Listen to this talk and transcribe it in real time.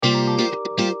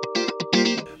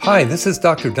Hi, this is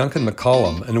Dr. Duncan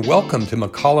McCollum, and welcome to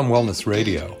McCollum Wellness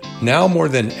Radio. Now more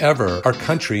than ever, our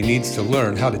country needs to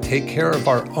learn how to take care of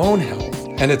our own health,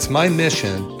 and it's my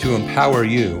mission to empower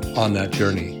you on that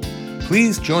journey.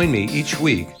 Please join me each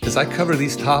week as I cover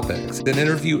these topics and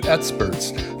interview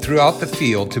experts throughout the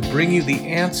field to bring you the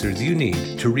answers you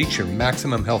need to reach your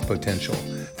maximum health potential.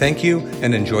 Thank you,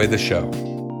 and enjoy the show.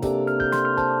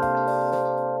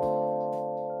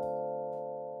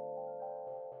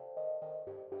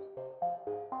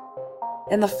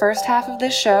 In the first half of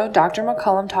this show, Dr.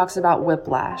 McCollum talks about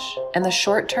whiplash and the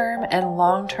short-term and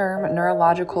long-term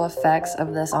neurological effects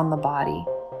of this on the body.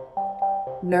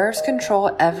 Nerves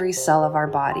control every cell of our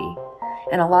body,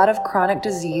 and a lot of chronic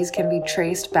disease can be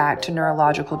traced back to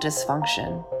neurological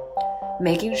dysfunction.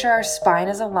 Making sure our spine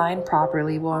is aligned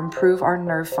properly will improve our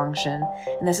nerve function,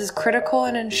 and this is critical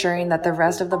in ensuring that the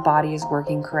rest of the body is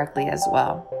working correctly as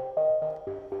well.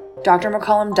 Dr.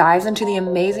 McCollum dives into the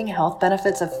amazing health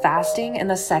benefits of fasting in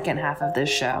the second half of this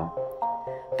show.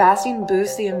 Fasting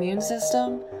boosts the immune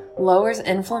system, lowers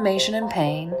inflammation and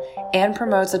pain, and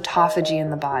promotes autophagy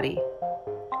in the body.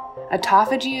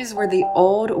 Autophagy is where the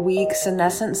old, weak,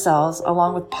 senescent cells,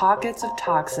 along with pockets of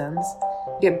toxins,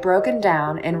 get broken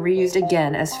down and reused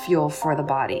again as fuel for the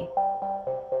body.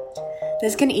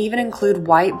 This can even include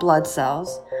white blood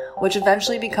cells, which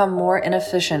eventually become more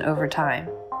inefficient over time.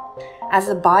 As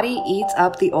the body eats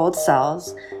up the old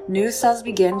cells, new cells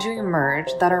begin to emerge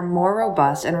that are more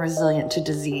robust and resilient to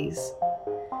disease.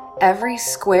 Every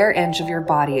square inch of your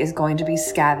body is going to be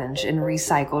scavenged and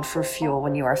recycled for fuel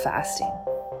when you are fasting.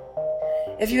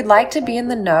 If you'd like to be in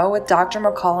the know with Dr.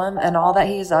 McCollum and all that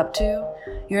he is up to,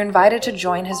 you're invited to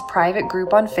join his private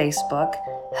group on Facebook,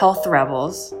 Health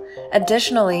Rebels.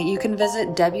 Additionally, you can visit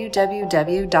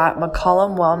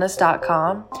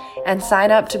www.mccollumwellness.com and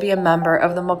sign up to be a member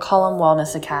of the McCollum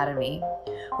Wellness Academy,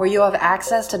 where you'll have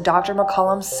access to Dr.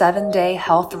 McCollum's 7-day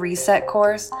health reset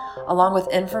course, along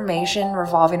with information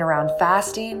revolving around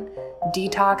fasting,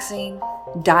 detoxing,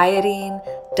 dieting,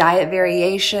 diet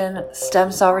variation, stem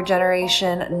cell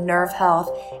regeneration, nerve health,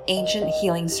 ancient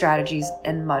healing strategies,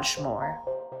 and much more.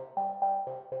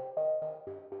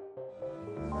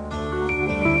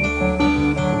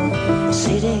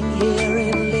 Sitting here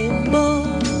in limbo,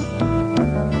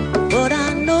 but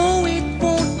I know it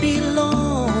won't be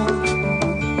long.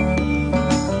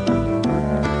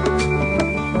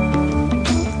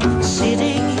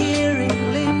 Sitting here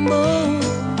in limbo,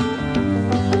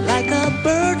 like a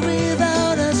bird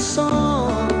without a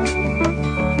song.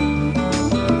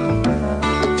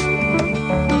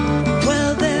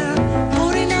 Well, they're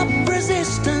putting up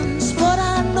resistance, but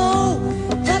I know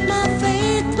that my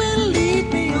faith will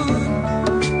lead me on.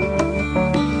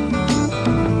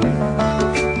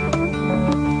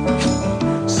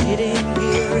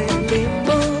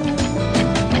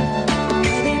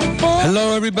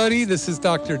 Hello, everybody. This is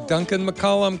Dr. Duncan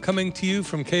McCollum coming to you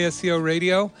from KSCO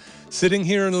Radio. Sitting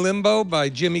Here in Limbo by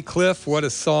Jimmy Cliff. What a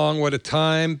song, what a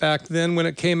time back then when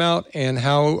it came out, and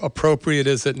how appropriate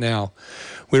is it now?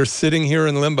 We're sitting here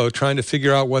in limbo trying to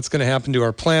figure out what's going to happen to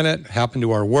our planet, happen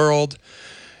to our world,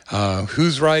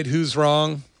 who's right, who's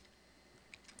wrong,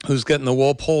 who's getting the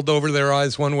wool pulled over their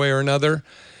eyes one way or another.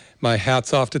 My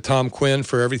hat's off to Tom Quinn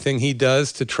for everything he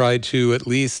does to try to at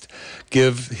least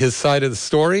give his side of the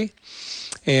story.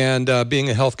 And being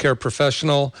a healthcare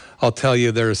professional, I'll tell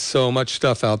you there's so much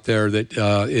stuff out there that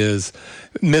is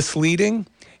misleading.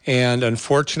 And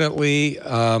unfortunately,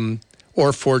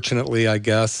 or fortunately, I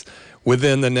guess,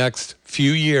 within the next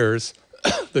few years,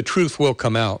 the truth will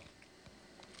come out.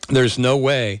 There's no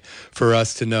way for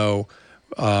us to know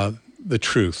the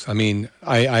truth. I mean,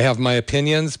 I have my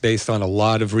opinions based on a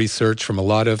lot of research from a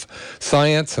lot of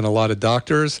science and a lot of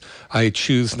doctors. I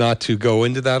choose not to go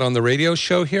into that on the radio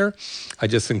show here. I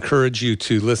just encourage you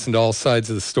to listen to all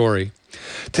sides of the story.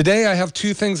 Today, I have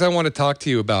two things I want to talk to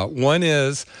you about. One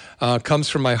is, comes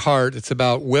from my heart. It's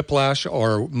about whiplash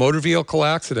or motor vehicle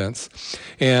accidents.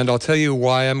 And I'll tell you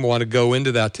why I want to go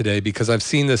into that today, because I've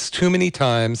seen this too many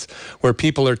times where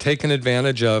people are taken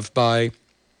advantage of by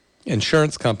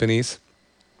insurance companies,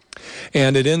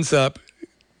 and it ends up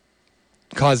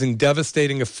causing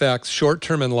devastating effects,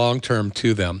 short-term and long-term,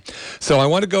 to them. So I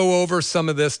want to go over some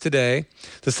of this today.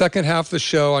 The second half of the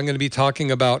show, I'm going to be talking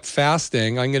about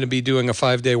fasting. I'm going to be doing a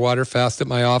 5-day water fast at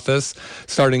my office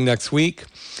starting next week.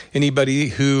 Anybody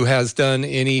who has done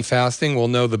any fasting will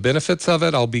know the benefits of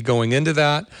it. I'll be going into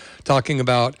that, talking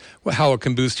about how it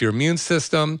can boost your immune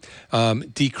system,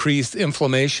 decrease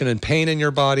inflammation and pain in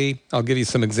your body. I'll give you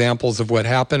some examples of what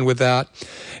happened with that.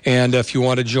 And if you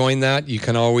want to join that, you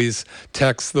can always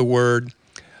text the word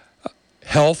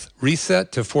health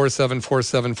reset to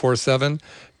 474747.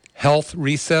 Health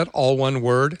Reset, all one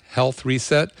word, Health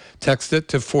Reset. Text it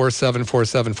to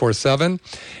 474747,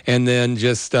 and then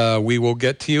just we will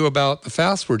get to you about the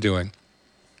fast we're doing.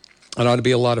 It ought to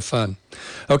be a lot of fun.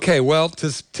 Okay, well,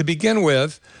 to begin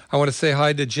with, I want to say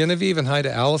hi to Genevieve and hi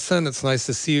to Allison. It's nice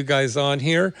to see you guys on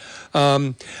here.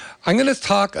 I'm going to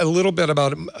talk a little bit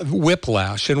about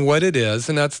whiplash and what it is,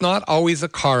 and that's not always a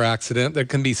car accident. There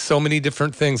can be so many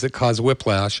different things that cause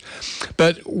whiplash.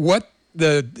 But what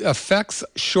the effects,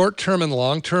 short-term and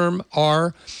long-term,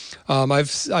 are,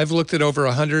 I've looked at over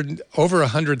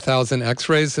 100,000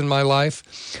 X-rays in my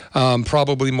life,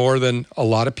 probably more than a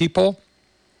lot of people.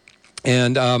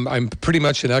 And I'm pretty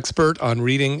much an expert on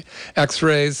reading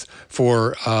X-rays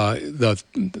for the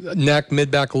neck,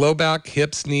 mid-back, low back,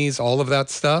 hips, knees, all of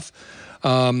that stuff.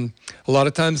 A lot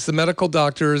of times the medical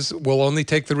doctors will only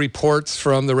take the reports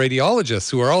from the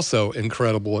radiologists, who are also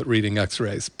incredible at reading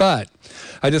X-rays. But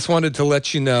I just wanted to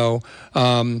let you know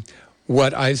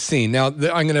what I've seen. Now,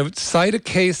 I'm going to cite a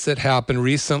case that happened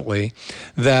recently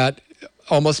that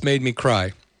almost made me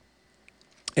cry.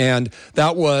 And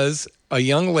that was a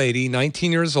young lady,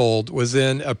 19 years old, was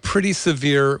in a pretty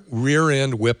severe rear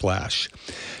end whiplash.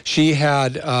 She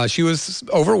was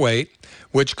overweight,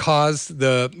 which caused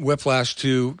the whiplash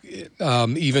to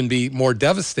even be more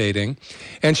devastating.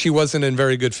 And she wasn't in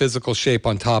very good physical shape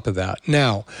on top of that.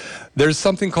 Now, there's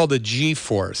something called a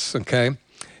G-force, okay?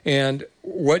 And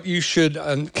what you should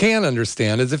can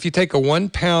understand is if you take a 1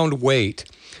 pound weight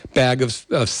bag of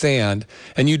sand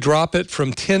and you drop it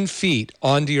from 10 feet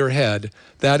onto your head,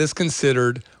 that is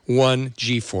considered 1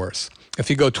 G-force. If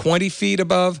you go 20 feet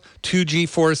above, 2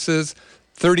 G-forces,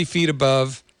 30 feet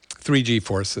above, 3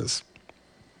 G-forces.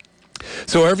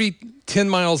 So every 10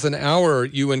 miles an hour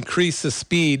you increase the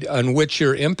speed on which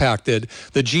you're impacted,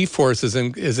 the G-force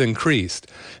is increased.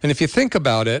 And if you think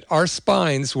about it, our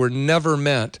spines were never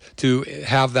meant to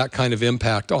have that kind of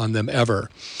impact on them ever.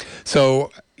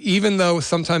 So even though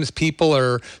sometimes people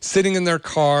are sitting in their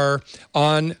car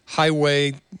on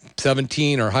Highway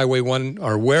 17 or Highway 1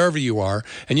 or wherever you are,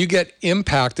 and you get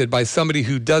impacted by somebody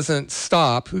who doesn't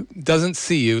stop, who doesn't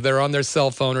see you, they're on their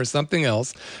cell phone or something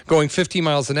else, going 50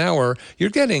 miles an hour, you're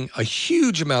getting a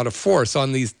huge amount of force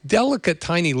on these delicate,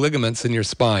 tiny ligaments in your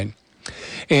spine.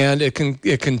 And it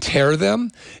can tear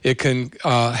them. It can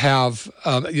have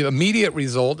immediate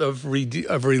result of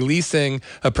releasing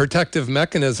a protective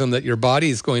mechanism that your body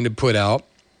is going to put out,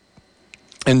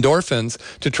 endorphins,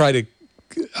 to try to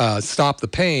stop the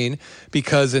pain,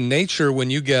 because in nature, when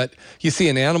you see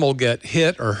an animal get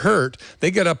hit or hurt,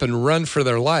 they get up and run for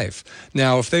their life.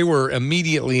 Now, if they were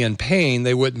immediately in pain,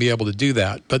 they wouldn't be able to do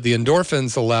that. But the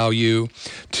endorphins allow you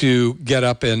to get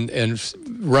up and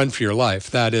run for your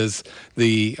life. That is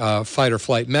the fight or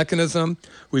flight mechanism.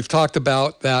 We've talked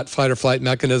about that fight or flight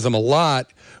mechanism a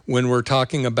lot when we're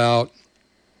talking about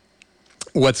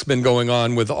what's been going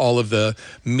on with all of the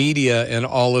media and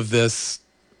all of this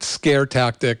scare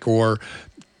tactic or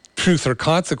truth or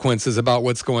consequences about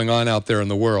what's going on out there in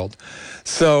the world.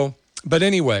 So, but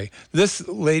anyway, this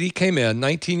lady came in,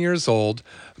 19 years old,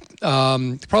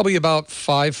 probably about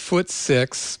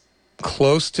 5'6",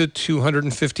 close to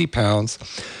 250 pounds,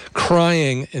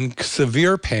 crying in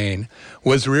severe pain,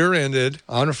 was rear-ended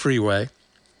on a freeway.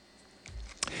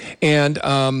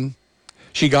 And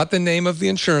she got the name of the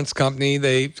insurance company.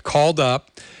 They called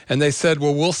up and they said,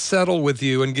 well, we'll settle with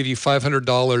you and give you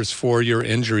 $500 for your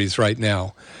injuries right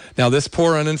now. Now, this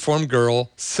poor uninformed girl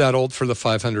settled for the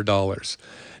 $500.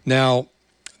 Now,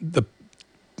 the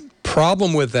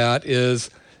problem with that is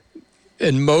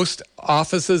in most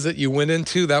offices that you went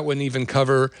into, that wouldn't even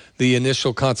cover the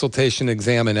initial consultation,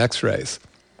 exam, and x-rays.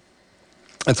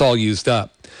 It's all used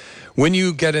up. When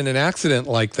you get in an accident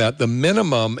like that, the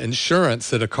minimum insurance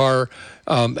that a car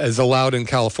is allowed in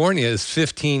California is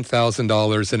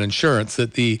 $15,000 in insurance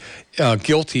that the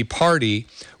guilty party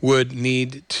would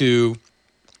need to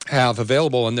have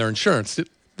available in their insurance.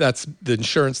 That's the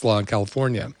insurance law in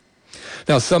California.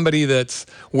 Now, somebody that's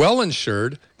well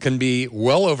insured can be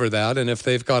well over that, and if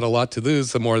they've got a lot to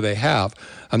lose, the more they have.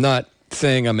 I'm not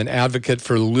saying I'm an advocate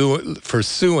for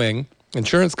suing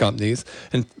insurance companies.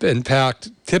 In fact,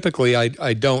 typically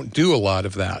I don't do a lot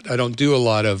of that. I don't do a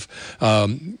lot of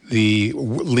the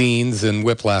liens and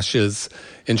whiplashes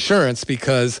insurance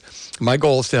because my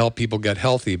goal is to help people get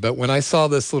healthy. But when I saw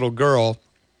this little girl,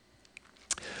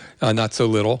 not so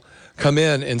little, come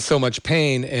in so much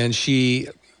pain, and she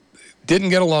didn't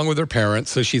get along with her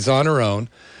parents, so she's on her own,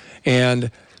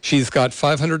 and she's got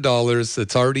 $500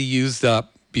 that's already used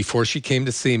up before she came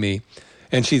to see me,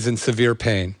 and she's in severe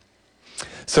pain.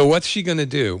 So what's she going to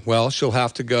do? Well, she'll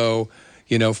have to go,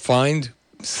 find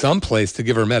some place to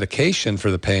give her medication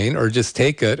for the pain, or just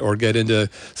take it, or get into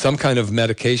some kind of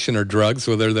medication or drugs,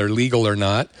 whether they're legal or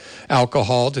not,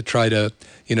 alcohol to try to,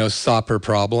 stop her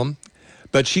problem.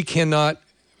 But she cannot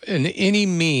in any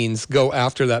means go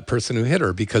after that person who hit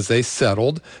her because they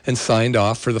settled and signed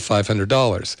off for the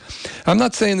 $500. I'm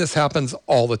not saying this happens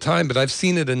all the time, but I've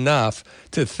seen it enough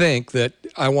to think that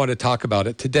I want to talk about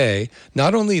it today.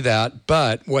 Not only that,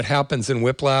 but what happens in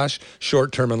whiplash,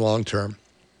 short-term and long-term.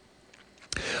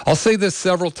 I'll say this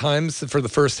several times for the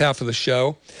first half of the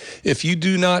show. If you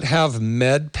do not have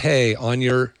med pay on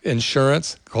your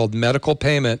insurance, called medical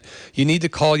payment, you need to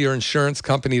call your insurance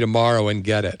company tomorrow and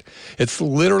get it. It's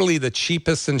literally the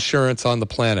cheapest insurance on the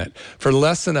planet. For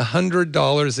less than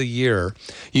 $100 a year,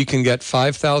 you can get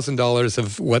 $5,000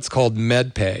 of what's called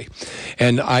med pay.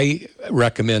 And I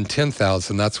recommend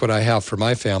 $10,000. That's what I have for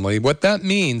my family. What that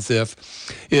means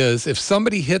is if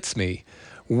somebody hits me,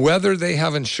 whether they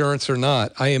have insurance or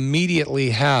not, I immediately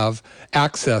have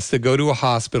access to go to a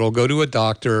hospital, go to a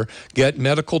doctor, get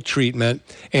medical treatment,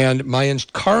 and my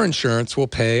car insurance will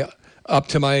pay up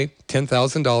to my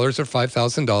 $10,000 or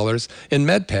 $5,000 in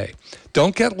med pay.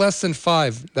 Don't get less than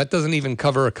 $5,000. That doesn't even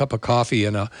cover a cup of coffee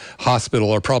in a hospital,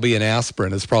 or probably an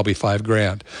aspirin is probably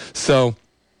 $5,000. So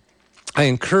I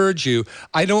encourage you.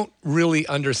 I don't really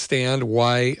understand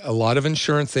why a lot of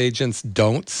insurance agents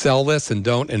don't sell this and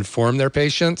don't inform their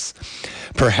patients.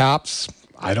 Perhaps,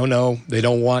 I don't know, they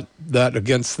don't want that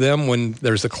against them when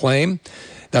there's a claim.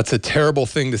 That's a terrible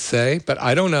thing to say, but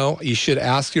I don't know. You should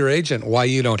ask your agent why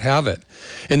you don't have it.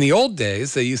 In the old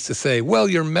days, they used to say, well,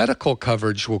 your medical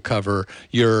coverage will cover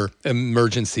your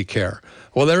emergency care.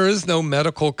 Well, there is no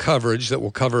medical coverage that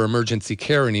will cover emergency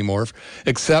care anymore,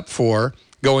 except for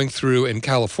going through in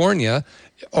California,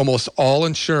 almost all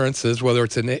insurances, whether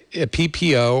it's a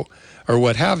PPO or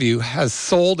what have you, has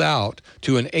sold out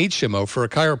to an HMO for a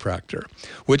chiropractor,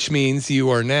 which means you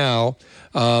are now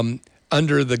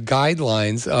under the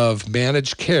guidelines of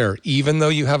managed care, even though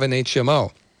you have an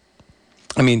HMO.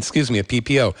 A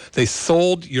PPO. They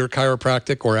sold your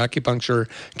chiropractic or acupuncture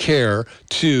care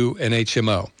to an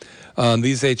HMO.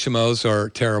 These HMOs are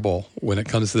terrible when it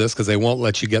comes to this because they won't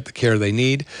let you get the care they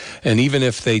need. And even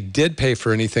if they did pay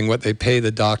for anything, what they pay the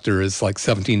doctor is like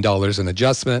 $17 an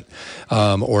adjustment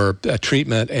or a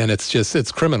treatment, and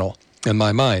it's criminal in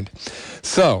my mind.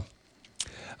 So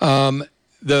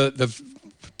the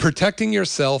protecting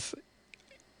yourself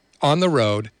on the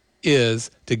road is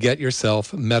to get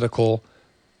yourself medical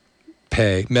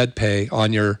pay, med pay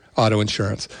on your auto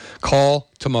insurance. Call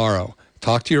tomorrow.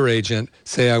 Talk to your agent.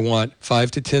 Say, I want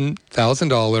 $5,000 to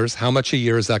 $10,000. How much a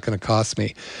year is that going to cost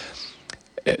me?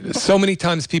 So many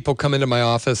times people come into my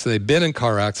office, they've been in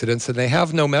car accidents, and they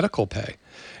have no medical pay.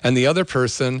 And the other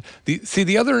person,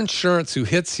 the other insurance who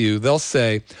hits you, they'll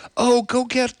say, oh, go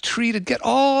get treated. Get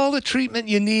all the treatment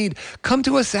you need. Come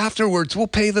to us afterwards. We'll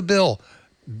pay the bill.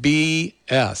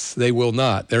 BS. They will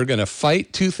not. They're going to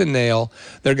fight tooth and nail.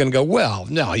 They're going to go, well,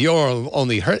 no, you're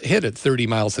only hit at 30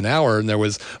 miles an hour and there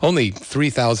was only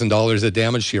 $3,000 of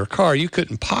damage to your car. You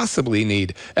couldn't possibly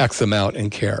need X amount in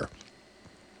care.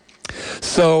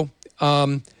 So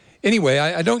anyway,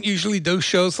 I don't usually do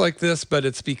shows like this, but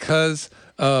it's because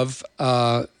of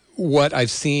what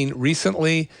I've seen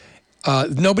recently.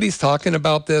 Nobody's talking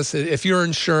about this. If you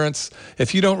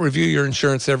don't review your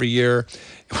insurance every year,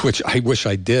 which I wish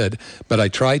I did, but I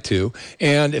try to,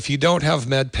 and if you don't have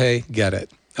med pay, get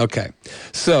it. Okay.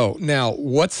 So now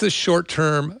what's the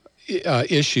short-term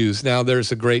issues? Now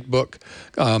there's a great book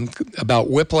about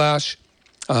whiplash.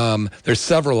 There's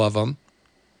several of them.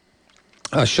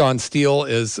 Sean Steele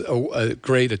is a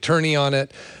great attorney on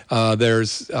it.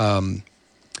 There's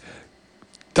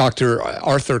Dr.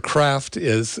 Arthur Kraft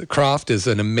is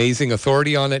an amazing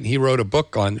authority on it, and he wrote a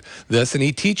book on this, and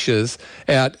he teaches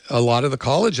at a lot of the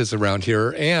colleges around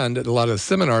here and at a lot of the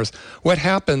seminars what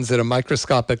happens at a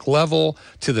microscopic level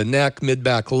to the neck,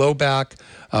 mid-back, low back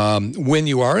when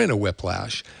you are in a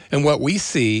whiplash. And what we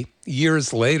see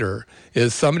years later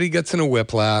is somebody gets in a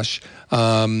whiplash.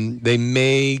 They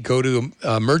may go to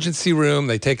the emergency room.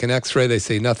 They take an x-ray. They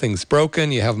say nothing's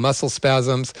broken. You have muscle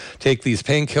spasms. Take these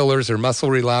painkillers or muscle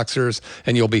relaxers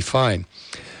and you'll be fine.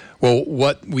 Well,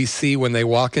 what we see when they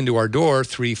walk into our door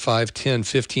 3, 5, 10,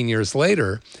 15 years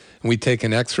later, and we take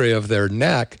an x-ray of their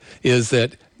neck, is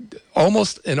that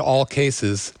almost in all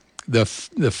cases, the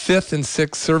fifth and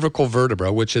sixth cervical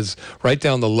vertebra, which is right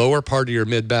down the lower part of your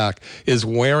mid-back, is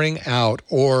wearing out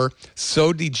or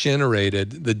so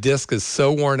degenerated, the disc is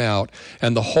so worn out,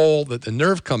 and the hole that the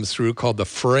nerve comes through, called the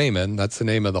foramen, that's the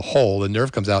name of the hole, the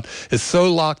nerve comes out, is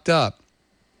so locked up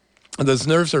those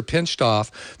nerves are pinched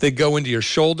off. They go into your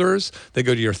shoulders, they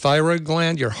go to your thyroid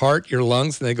gland, your heart, your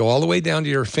lungs, and they go all the way down to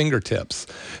your fingertips.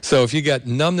 So if you get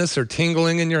numbness or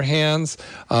tingling in your hands,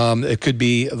 it could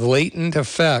be latent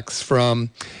effects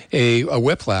from a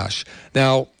whiplash.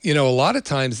 Now, a lot of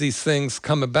times these things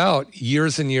come about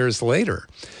years and years later.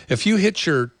 If you hit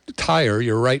your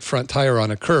right front tire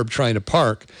on a curb trying to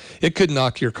park, it could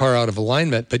knock your car out of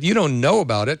alignment, but you don't know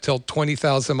about it till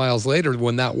 20,000 miles later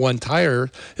when that one tire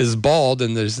is bald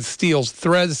and there's steel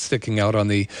threads sticking out on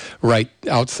the right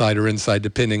outside or inside,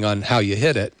 depending on how you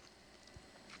hit it.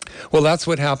 Well, that's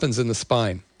what happens in the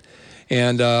spine.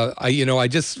 And I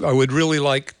would really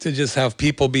like to just have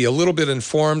people be a little bit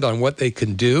informed on what they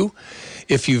can do.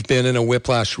 If you've been in a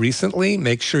whiplash recently,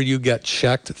 make sure you get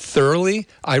checked thoroughly.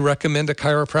 I recommend a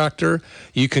chiropractor.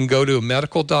 You can go to a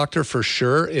medical doctor for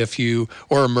sure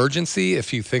or emergency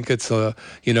if you think it's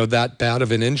that bad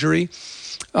of an injury.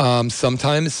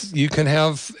 Sometimes you can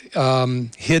have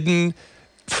hidden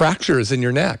fractures in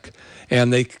your neck,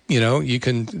 and they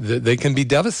can be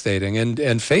devastating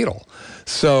and fatal.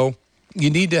 So you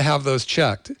need to have those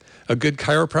checked. A good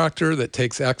chiropractor that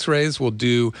takes x-rays will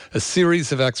do a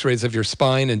series of x-rays of your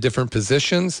spine in different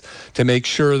positions to make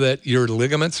sure that your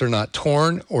ligaments are not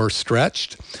torn or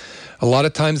stretched. A lot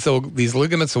of times these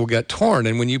ligaments will get torn,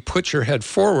 and when you put your head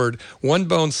forward, one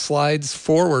bone slides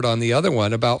forward on the other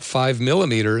one about 3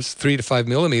 to 5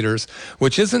 millimeters,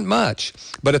 which isn't much,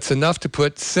 but it's enough to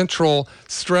put central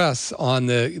stress on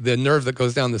the nerve that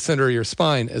goes down the center of your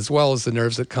spine, as well as the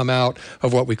nerves that come out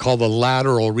of what we call the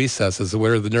lateral recesses,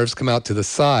 where the nerves come out to the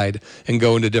side and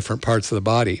go into different parts of the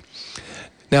body.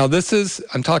 Now,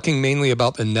 I'm talking mainly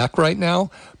about the neck right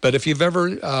now, but if you've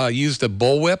ever used a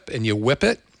bullwhip and you whip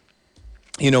it,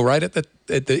 right at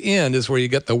the end is where you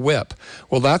get the whip.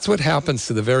 Well, that's what happens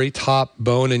to the very top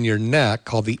bone in your neck,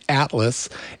 called the atlas,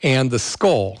 and the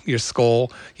skull. Your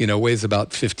skull, weighs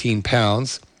about 15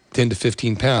 pounds, 10 to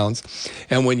 15 pounds.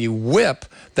 And when you whip,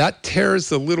 that tears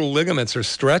the little ligaments or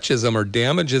stretches them or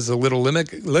damages the little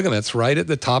ligaments right at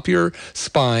the top of your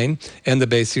spine and the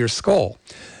base of your skull.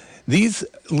 These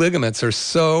ligaments are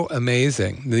so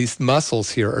amazing. These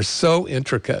muscles here are so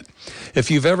intricate.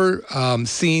 If you've ever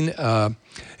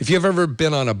if you've ever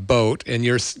been on a boat and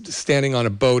you're standing on a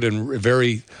boat in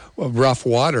very rough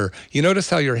water, you notice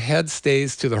how your head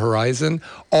stays to the horizon?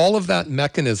 All of that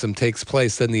mechanism takes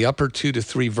place in the upper 2 to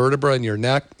 3 vertebrae in your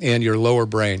neck and your lower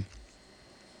brain.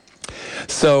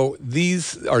 So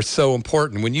these are so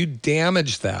important. When you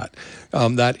damage that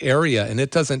area and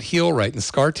it doesn't heal right, and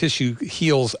scar tissue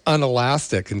heals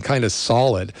unelastic and kind of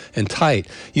solid and tight,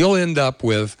 you'll end up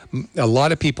with a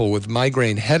lot of people with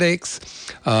migraine headaches,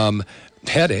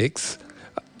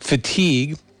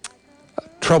 fatigue,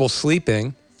 trouble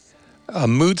sleeping,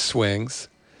 mood swings,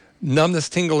 numbness,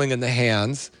 tingling in the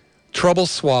hands, trouble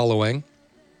swallowing.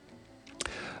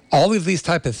 All of these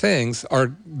type of things are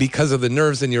because of the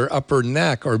nerves in your upper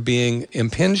neck are being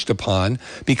impinged upon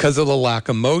because of the lack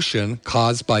of motion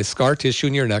caused by scar tissue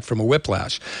in your neck from a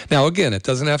whiplash. Now, again, it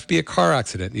doesn't have to be a car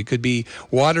accident. You could be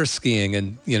water skiing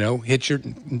and, hit your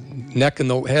neck and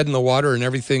the head in the water and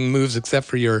everything moves except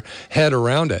for your head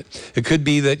around it. It could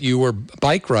be that you were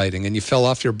bike riding and you fell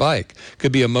off your bike. It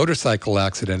could be a motorcycle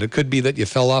accident. It could be that you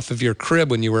fell off of your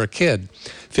crib when you were a kid.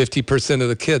 50% of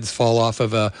the kids fall off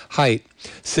of a height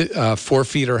 4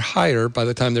 feet or higher by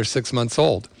the time they're 6 months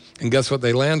old. And guess what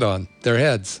they land on? Their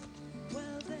heads.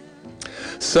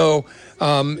 So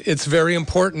it's very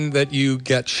important that you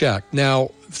get checked.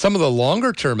 Now, some of the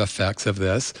longer term effects of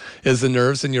this is the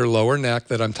nerves in your lower neck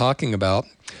that I'm talking about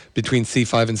between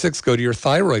C5 and 6 go to your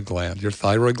thyroid gland. Your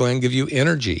thyroid gland give you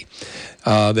energy.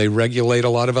 They regulate a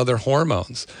lot of other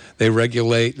hormones. They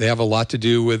have a lot to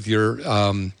do with your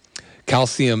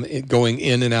calcium going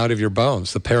in and out of your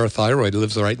bones. The parathyroid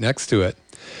lives right next to it.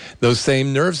 Those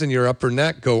same nerves in your upper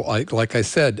neck go, like I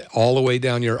said, all the way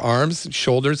down your arms,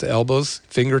 shoulders, elbows,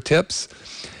 fingertips,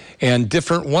 and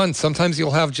different ones. Sometimes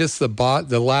you'll have just the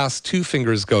last 2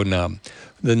 fingers go numb,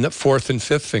 the 4th and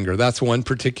 5th finger. That's one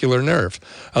particular nerve.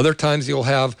 Other times you'll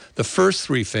have the first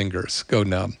 3 fingers go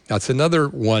numb. That's another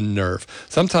one nerve.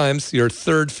 Sometimes your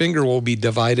 3rd finger will be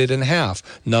divided in half,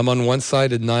 numb on one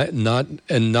side and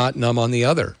not numb on the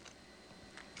other.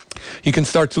 You can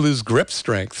start to lose grip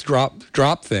strength,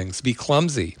 drop things, be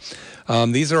clumsy.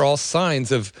 These are all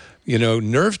signs of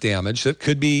nerve damage that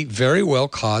could be very well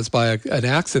caused by an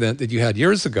accident that you had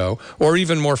years ago or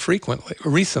even more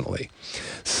recently.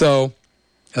 So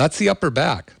that's the upper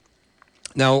back.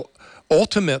 Now,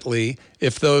 ultimately,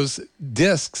 if those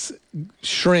discs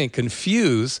shrink and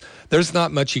fuse, there's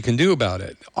not much you can do about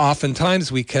it.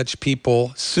 Oftentimes, we catch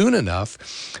people soon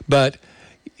enough, but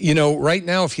Right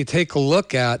now, if you take a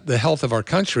look at the health of our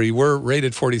country, we're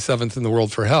rated 47th in the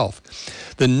world for health.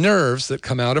 The nerves that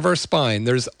come out of our spine,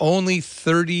 there's only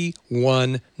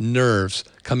 31 nerves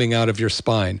coming out of your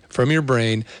spine from your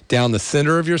brain down the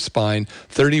center of your spine,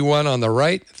 31 on the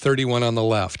right, 31 on the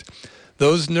left.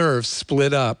 Those nerves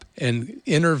split up and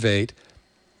innervate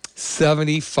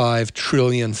 75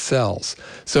 trillion cells.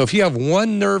 So if you have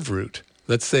one nerve root,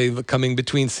 let's say coming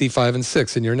between C5 and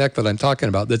 6 in your neck that I'm talking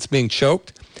about, that's being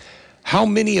choked, how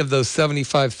many of those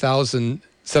 75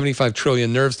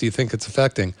 trillion nerves do you think it's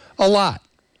affecting? A lot,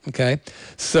 okay?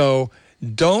 So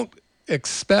don't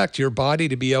expect your body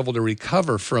to be able to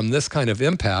recover from this kind of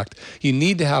impact. You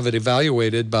need to have it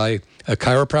evaluated by a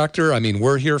chiropractor. I mean,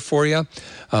 we're here for you.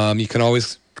 You can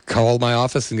always call my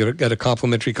office and get a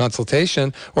complimentary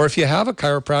consultation. Or if you have a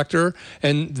chiropractor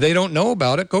and they don't know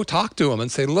about it, go talk to them and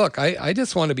say, look, I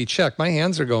just want to be checked. My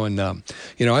hands are going numb.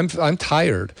 I'm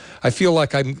tired. I feel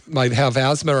like I might have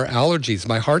asthma or allergies.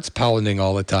 My heart's pounding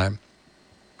all the time.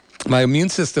 My immune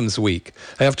system's weak.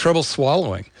 I have trouble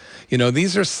swallowing.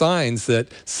 These are signs that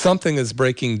something is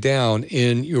breaking down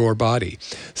in your body.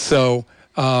 So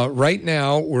right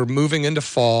now, we're moving into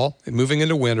fall, moving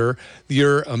into winter.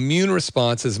 Your immune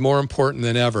response is more important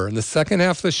than ever. In the second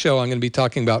half of the show, I'm going to be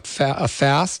talking about a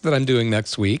fast that I'm doing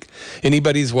next week.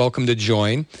 Anybody's welcome to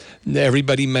join.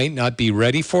 Everybody might not be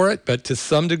ready for it, but to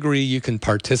some degree, you can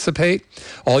participate.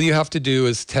 All you have to do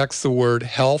is text the word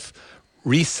health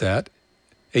reset,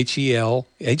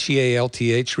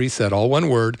 HEALTH reset, all one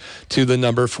word, to the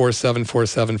number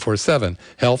 474747.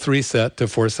 Health reset to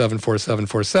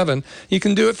 474747. You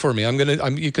can do it for me.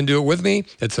 You can do it with me.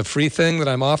 It's a free thing that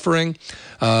I'm offering.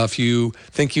 If you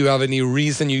think you have any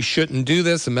reason you shouldn't do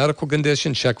this, a medical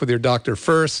condition, check with your doctor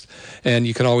first, and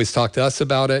you can always talk to us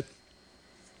about it.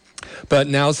 But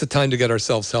now's the time to get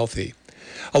ourselves healthy.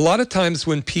 A lot of times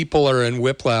when people are in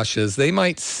whiplashes, they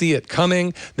might see it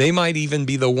coming. They might even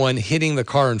be the one hitting the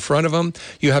car in front of them.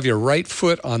 You have your right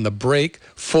foot on the brake,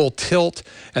 full tilt,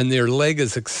 and your leg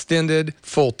is extended,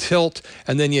 full tilt,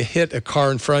 and then you hit a car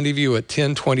in front of you at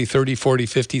 10, 20, 30, 40,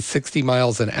 50, 60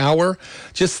 miles an hour.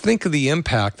 Just think of the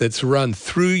impact that's run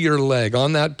through your leg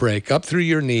on that brake, up through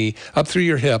your knee, up through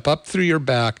your hip, up through your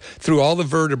back, through all the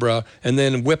vertebra, and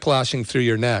then whiplashing through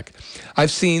your neck.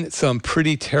 I've seen some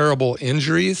pretty terrible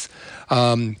injuries.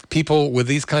 People with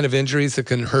these kind of injuries, it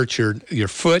can hurt your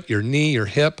foot, your knee, your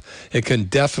hip. It can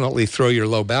definitely throw your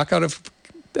low back out of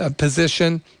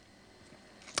position.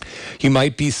 You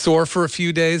might be sore for a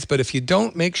few days, but if you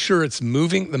don't make sure it's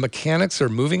moving, the mechanics are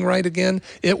moving right again,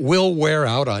 it will wear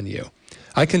out on you.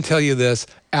 I can tell you this,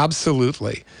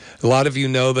 absolutely. A lot of you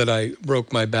know that I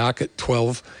broke my back at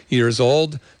 12 years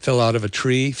old, fell out of a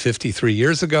tree 53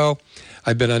 years ago.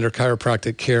 I've been under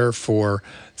chiropractic care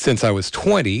since I was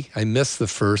 20. I missed the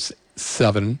first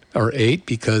 7 or 8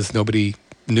 because nobody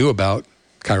knew about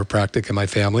chiropractic in my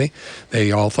family.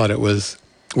 They all thought it was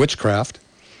witchcraft.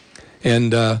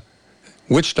 And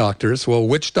witch doctors, well,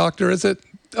 which doctor is it?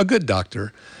 A good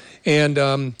doctor. And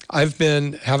I've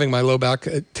been having my low back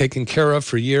taken care of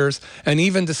for years. And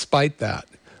even despite that,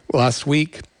 last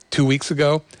week, 2 weeks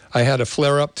ago, I had a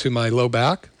flare-up to my low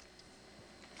back.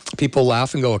 People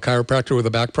laugh and go, a chiropractor with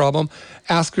a back problem?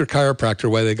 Ask your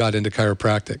chiropractor why they got into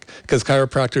chiropractic, because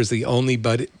chiropractor is the only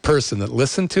person that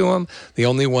listened to them, the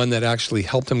only one that actually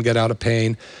helped them get out of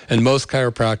pain. And most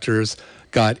chiropractors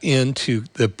got into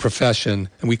the profession,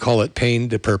 and we call it pain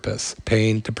to purpose.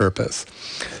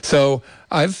 So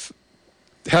I've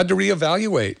had to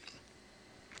reevaluate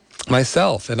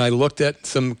myself, and I looked at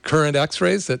some current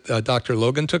x-rays that Dr.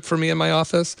 Logan took for me in my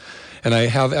office, and I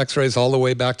have x-rays all the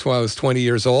way back to when I was 20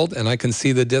 years old, and I can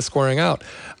see the disc wearing out.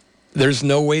 There's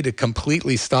no way to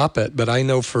completely stop it, but I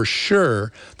know for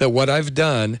sure that what I've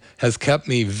done has kept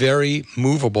me very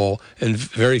movable and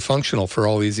very functional for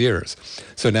all these years.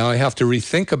 So now I have to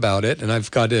rethink about it, and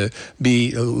I've got to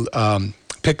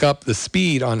pick up the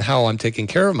speed on how I'm taking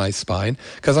care of my spine,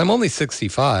 because I'm only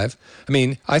 65. I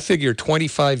mean, I figure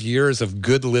 25 years of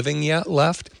good living yet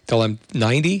left till I'm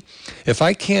 90. If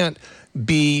I can't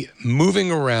be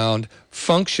moving around,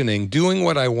 functioning, doing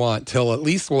what I want till at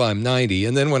least while I'm 90,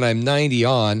 and then when I'm 90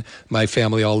 on, my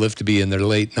family all live to be in their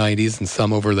late 90s and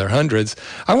some over their hundreds,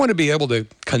 I want to be able to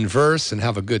converse and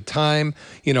have a good time.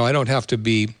 I don't have to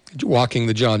be walking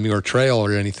the John Muir Trail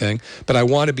or anything, but I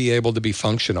want to be able to be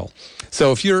functional.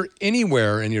 So if you're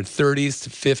anywhere in your 30s to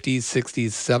 50s,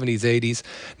 60s, 70s, 80s,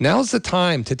 now's the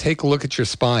time to take a look at your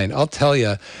spine. I'll tell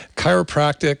you,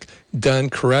 chiropractic done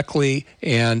correctly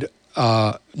and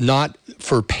not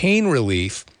for pain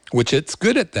relief, which it's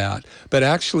good at that, but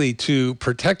actually to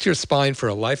protect your spine for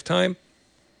a lifetime,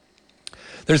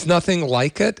 There's nothing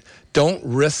like it.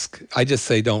 I just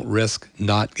say don't risk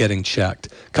not getting checked.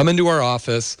 Come into our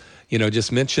office,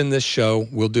 just mention this show.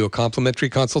 We'll do a complimentary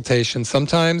consultation.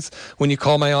 Sometimes when you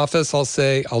call my office, I'll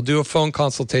say, I'll do a phone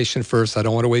consultation first. I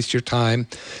don't want to waste your time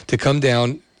to come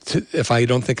down if I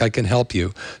don't think I can help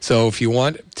you. So if you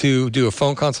want to do a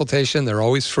phone consultation, they're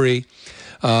always free.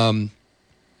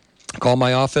 Call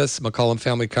my office, McCollum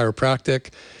Family Chiropractic,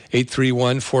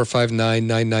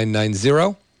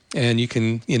 831-459-9990. And you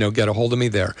can, get a hold of me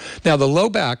there. Now, the low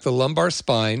back, the lumbar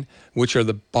spine, which are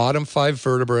the bottom 5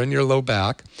 vertebrae in your low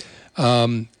back,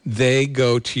 they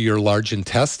go to your large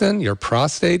intestine, your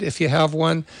prostate if you have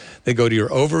one. They go to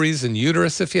your ovaries and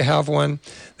uterus if you have one.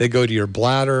 They go to your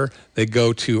bladder. They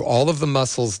go to all of the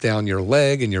muscles down your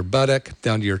leg and your buttock,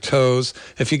 down to your toes.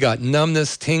 If you got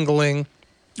numbness, tingling,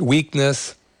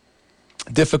 weakness,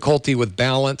 difficulty with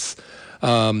balance,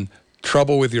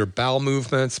 trouble with your bowel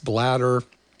movements, bladder,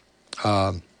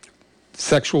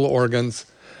 sexual organs,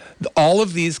 all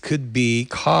of these could be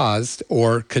caused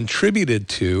or contributed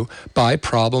to by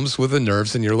problems with the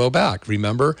nerves in your low back.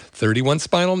 Remember, 31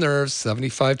 spinal nerves,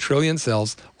 75 trillion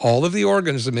cells. All of the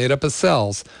organs are made up of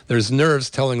cells. There's nerves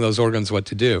telling those organs what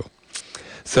to do.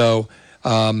 So,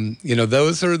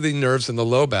 those are the nerves in the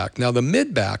low back. Now, the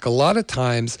mid back, a lot of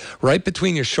times, right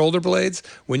between your shoulder blades,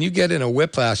 when you get in a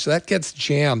whiplash, that gets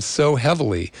jammed so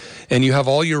heavily, and you have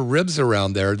all your ribs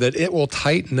around there that it will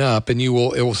tighten up, and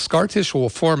scar tissue will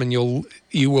form, and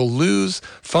you will lose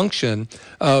function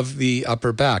of the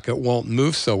upper back. It won't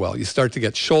move so well. You start to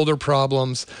get shoulder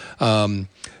problems,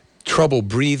 trouble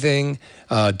breathing,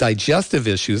 digestive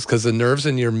issues, because the nerves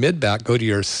in your mid-back go to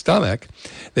your stomach.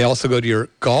 They also go to your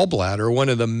gallbladder. One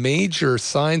of the major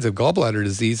signs of gallbladder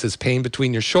disease is pain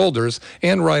between your shoulders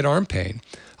and right arm pain,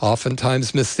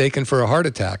 oftentimes mistaken for a heart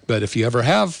attack. But if you ever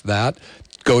have that,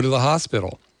 go to the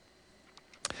hospital.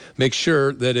 Make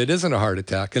sure that it isn't a heart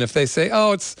attack. And if they say,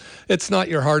 oh, it's not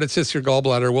your heart, it's just your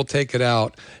gallbladder, we'll take it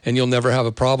out and you'll never have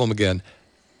a problem again.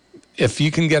 If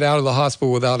you can get out of the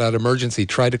hospital without an emergency,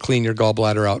 try to clean your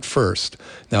gallbladder out first.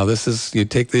 Now, you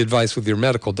take the advice with your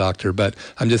medical doctor, but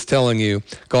I'm just telling you,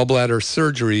 gallbladder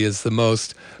surgery is the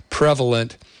most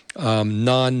prevalent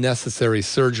non-necessary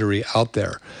surgery out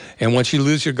there. And once you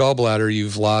lose your gallbladder,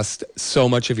 you've lost so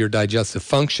much of your digestive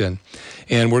function.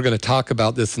 And we're going to talk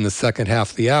about this in the second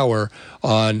half of the hour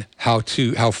on how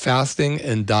fasting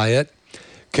and diet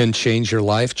can change your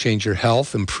life, change your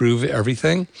health, improve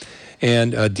everything,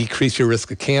 and decrease your risk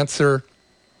of cancer,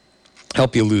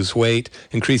 help you lose weight,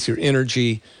 increase your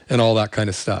energy, and all that kind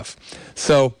of stuff.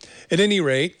 So at any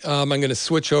rate, I'm going to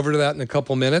switch over to that in a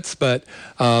couple minutes. But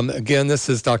again, this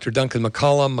is Dr. Duncan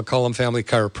McCollum Family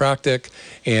Chiropractic.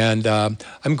 And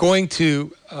I'm going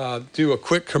to do a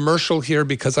quick commercial here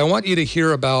because I want you to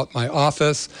hear about my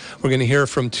office. We're going to hear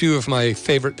from two of my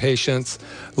favorite patients,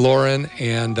 Lauren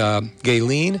and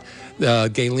Gayleen.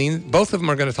 Gayleen, both of them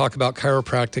are going to talk about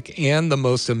chiropractic and the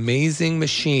most amazing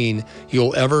machine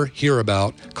you'll ever hear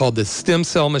about called the stem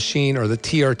cell machine or the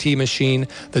TRT machine.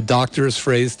 The doctors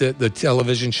phrased it. The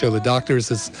television show The Doctors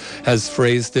has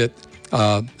phrased it,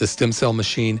 the stem cell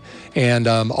machine. And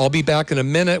I'll be back in a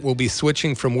minute. We'll be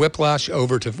switching from whiplash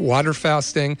over to water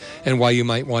fasting and why you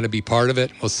might want to be part of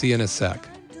it. We'll see you in a sec.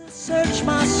 Search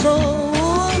my soul.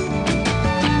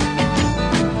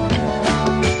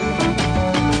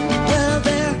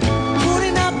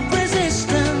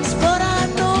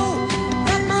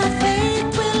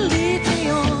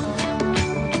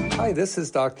 This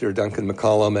is Dr. Duncan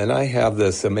McCollum, and I have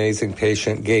this amazing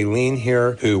patient, Gayleen,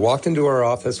 here, who walked into our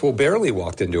office, barely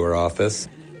walked into our office.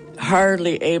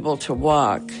 Hardly able to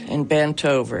walk and bent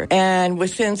over. And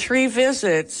within 3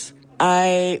 visits,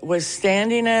 I was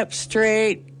standing up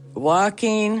straight,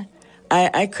 walking.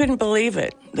 I couldn't believe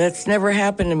it. That's never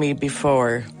happened to me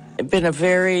before. It's been a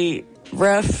very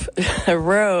rough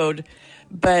road,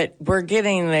 but we're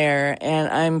getting there, and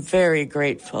I'm very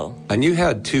grateful. And you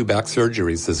had 2 back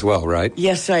surgeries as well, right?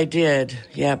 Yes, I did.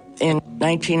 Yep, in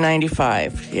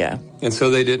 1995, yeah. And so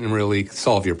they didn't really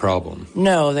solve your problem?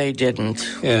 No, they didn't.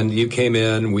 And you came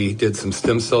in, we did some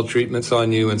stem cell treatments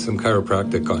on you and some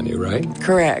chiropractic on you, right?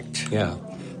 Correct. Yeah.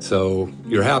 So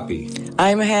you're happy?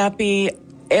 I'm happy.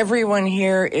 Everyone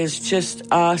here is just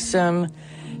awesome.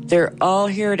 They're all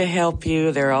here to help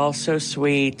you. They're all so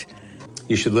sweet.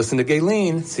 You should listen to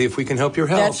Gayleen, see if we can help your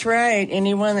health. That's right.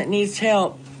 Anyone that needs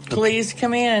help, please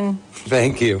come in.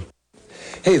 Thank you.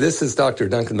 Hey, this is Dr.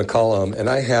 Duncan McCollum, and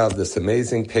I have this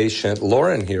amazing patient,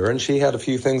 Lauren, here, and she had a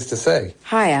few things to say.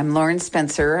 Hi, I'm Lauren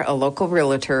Spencer, a local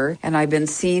realtor, and I've been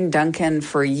seeing Duncan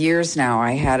for years now.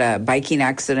 I had a biking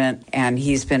accident, and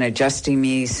he's been adjusting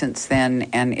me since then,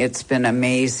 and it's been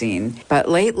amazing. But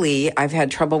lately, I've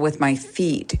had trouble with my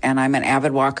feet, and I'm an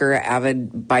avid walker,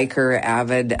 avid biker,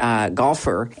 avid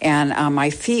golfer, and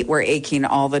my feet were aching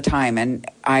all the time, and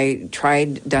I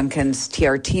tried Duncan's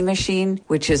TRT machine,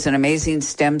 which is an amazing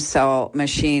stem cell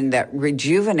machine that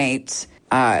rejuvenates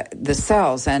the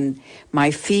cells. And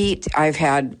my feet, I've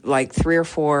had like 3 or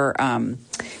 4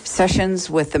 sessions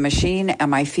with the machine,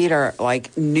 and my feet are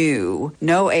like new.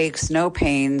 No aches, no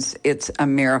pains. It's a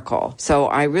miracle. So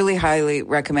I really highly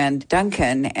recommend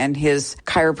Duncan and his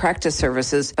chiropractic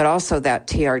services, but also that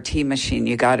TRT machine.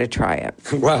 You got to try it.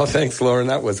 Wow, thanks, Lauren.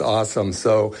 That was awesome.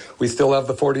 So we still have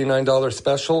the $49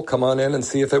 special. Come on in and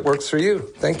see if it works for you.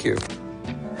 Thank you.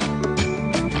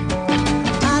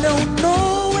 I don't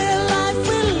know where life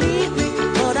will lead me,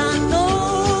 but I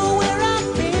know where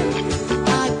I've been.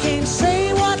 I can't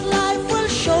say what life will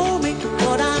show me,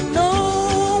 but I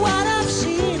know what I've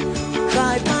seen.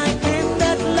 Tried my hand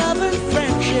at love and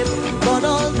friendship, but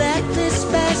all that is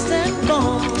past and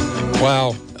gone.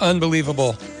 Wow,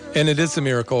 unbelievable. And it is a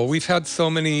miracle. We've had so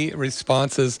many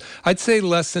responses. I'd say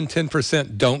less than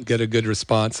 10% don't get a good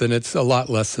response, and it's a lot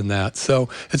less than that. So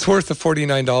it's worth the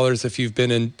 $49 if you've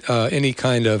been in any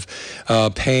kind of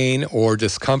pain or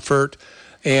discomfort.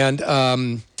 And,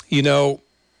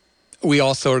 we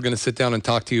also are going to sit down and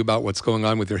talk to you about what's going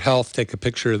on with your health, take a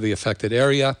picture of the affected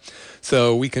area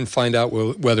so we can find out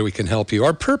whether we can help you.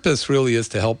 Our purpose really is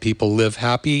to help people live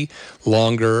happy,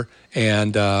 longer,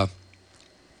 and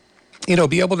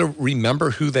be able to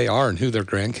remember who they are and who their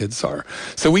grandkids are.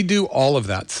 So we do all of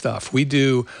that stuff. We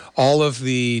do all of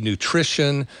the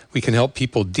nutrition. We can help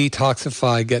people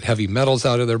detoxify, get heavy metals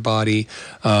out of their body,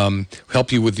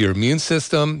 help you with your immune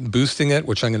system, boosting it,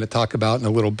 which I'm going to talk about in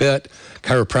a little bit.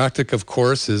 Chiropractic, of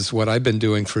course, is what I've been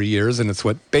doing for years, and it's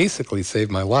what basically saved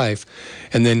my life.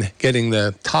 And then getting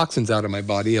the toxins out of my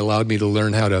body allowed me to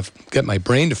learn how to get my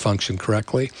brain to function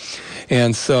correctly.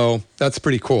 And so that's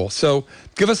pretty cool. So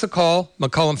give us a call,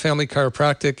 McCollum Family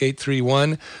Chiropractic,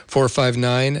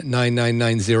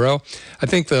 831-459-9990. I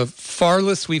think the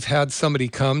farthest we've had somebody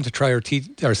come to try our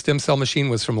stem cell machine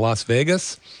was from Las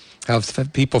Vegas.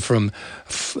 Have people from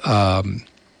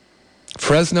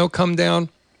Fresno come down.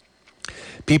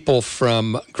 People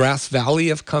from Grass Valley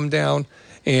have come down.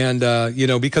 And,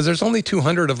 because there's only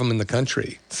 200 of them in the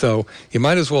country. So you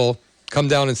might as well come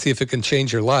down and see if it can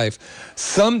change your life.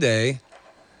 Someday,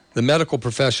 the medical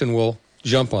profession will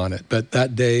jump on it, but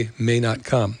that day may not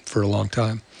come for a long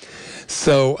time.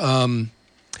 So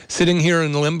sitting here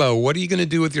in limbo, what are you going to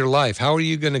do with your life? How are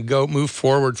you going to move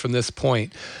forward from this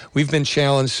point? We've been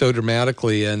challenged so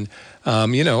dramatically, and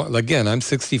again, I'm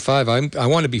 65. I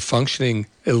want to be functioning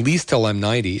at least till I'm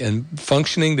 90, and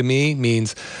functioning to me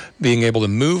means being able to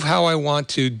move how I want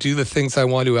to, do the things I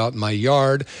want to out in my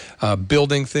yard,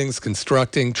 building things,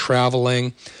 constructing,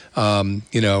 traveling,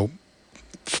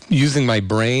 using my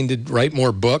brain to write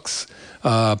more books,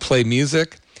 play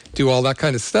music, do all that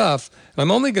kind of stuff. And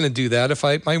I'm only going to do that if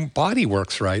my body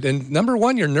works right. And number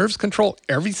one, your nerves control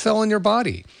every cell in your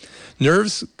body.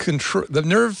 The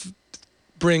nerve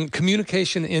bring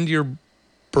communication into your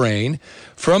brain.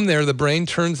 From there, the brain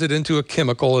turns it into a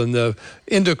chemical in the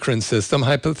endocrine system,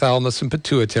 hypothalamus and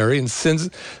pituitary, and sends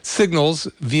signals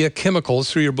via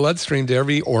chemicals through your bloodstream to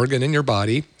every organ in your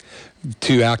body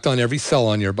to act on every cell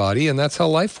on your body, and that's how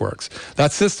life works.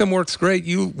 That system works great.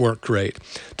 You work great.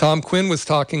 Tom Quinn was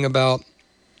talking about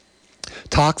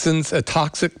toxins. A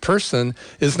toxic person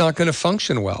is not going to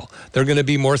function well. They're going to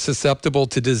be more susceptible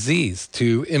to disease,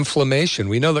 to inflammation.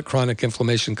 We know that chronic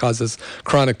inflammation causes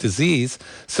chronic disease.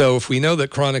 So if we know that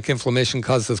chronic inflammation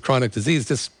causes chronic disease,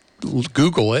 just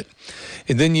Google it.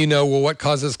 And then what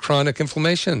causes chronic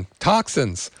inflammation?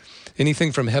 Toxins.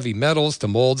 Anything from heavy metals to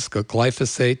molds,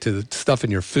 glyphosate, to the stuff in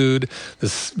your food, the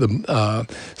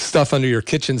stuff under your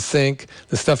kitchen sink,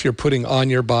 the stuff you're putting on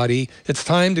your body. It's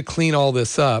time to clean all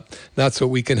this up. That's what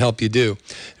we can help you do.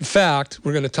 In fact,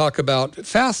 we're going to talk about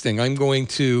fasting. As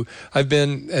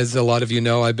a lot of you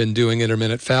know, I've been doing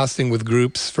intermittent fasting with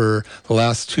groups for the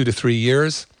last 2 to 3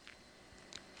 years.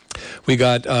 We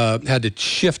had to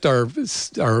shift our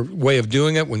way of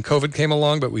doing it when COVID came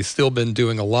along, but we've still been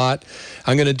doing a lot.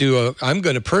 I'm going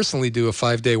to personally do a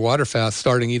 5-day water fast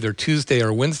starting either Tuesday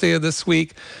or Wednesday of this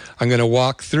week. I'm going to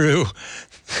walk through.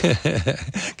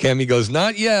 Cammie goes,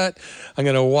 not yet. I'm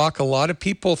going to walk a lot of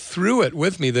people through it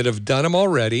with me that have done them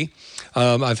already.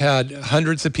 I've had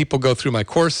hundreds of people go through my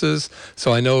courses,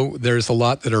 so I know there's a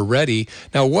lot that are ready.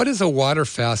 Now, what does a water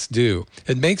fast do?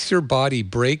 It makes your body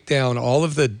break down all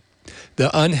of the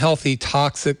unhealthy,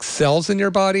 toxic cells in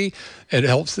your body. It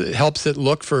helps it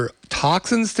look for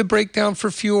toxins to break down for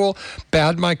fuel,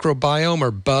 bad microbiome or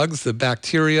bugs, the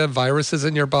bacteria, viruses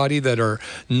in your body that are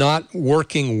not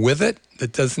working with it,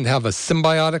 that doesn't have a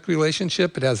symbiotic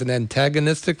relationship, it has an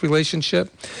antagonistic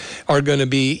relationship, are going to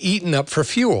be eaten up for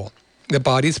fuel. The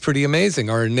body's pretty amazing.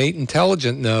 Our innate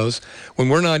intelligence knows when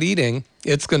we're not eating,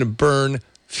 it's going to burn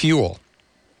fuel.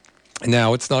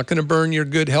 Now, it's not going to burn your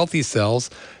good, healthy cells.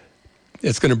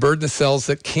 It's going to burn the cells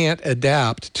that can't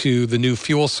adapt to the new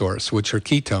fuel source, which are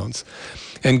ketones.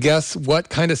 And guess what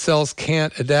kind of cells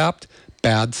can't adapt?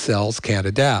 Bad cells can't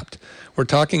adapt. We're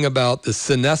talking about the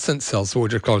senescent cells,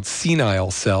 which are called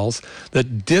senile cells,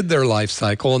 that did their life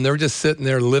cycle, and they're just sitting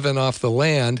there living off the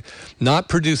land, not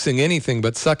producing anything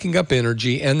but sucking up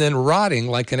energy and then rotting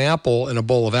like an apple in a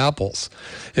bowl of apples.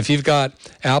 If you've got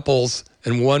apples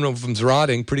and one of them's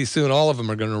rotting, pretty soon all of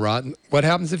them are going to rot. What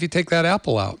happens if you take that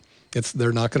apple out?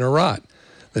 They're not going to rot.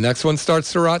 The next one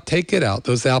starts to rot, take it out.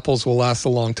 Those apples will last a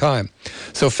long time.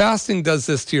 So fasting does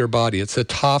this to your body. It's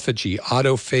autophagy,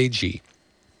 autophagy.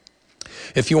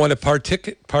 If you want to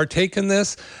partake in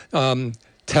this,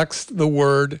 text the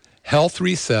word health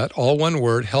reset, all one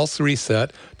word, health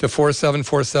reset, to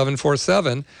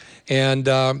 474747,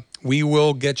 and we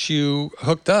will get you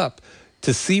hooked up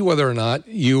to see whether or not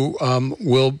you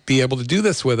will be able to do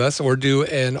this with us or do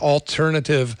an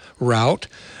alternative route.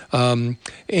 And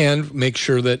make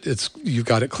sure that you've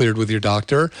got it cleared with your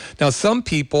doctor. Now, some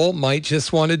people might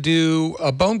just want to do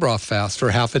a bone broth fast for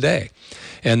half a day,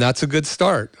 and that's a good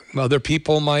start. Other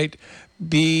people might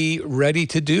be ready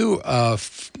to do a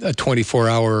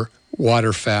 24-hour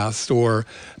water fast or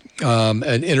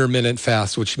an intermittent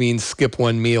fast, which means skip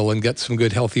one meal and get some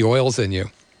good healthy oils in you.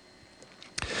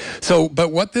 So,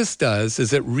 but what this does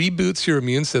is it reboots your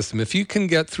immune system. If you can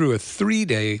get through a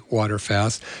 3-day water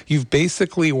fast, you've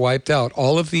basically wiped out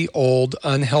all of the old,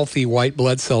 unhealthy white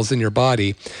blood cells in your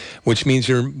body, which means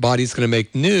your body's going to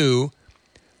make new,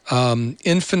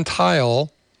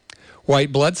 infantile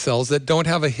white blood cells that don't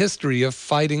have a history of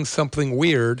fighting something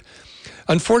weird.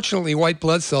 Unfortunately, white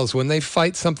blood cells, when they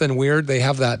fight something weird, they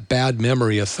have that bad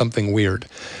memory of something weird.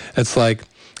 It's like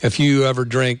if you ever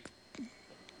drank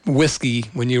whiskey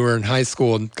when you were in high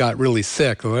school and got really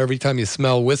sick. Well, every time you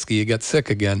smell whiskey, you get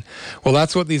sick again. Well,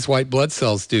 that's what these white blood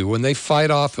cells do. When they fight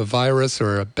off a virus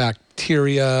or a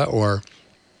bacteria or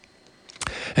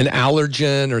an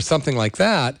allergen or something like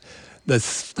that, the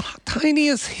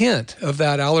tiniest hint of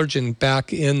that allergen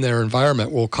back in their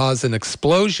environment will cause an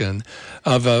explosion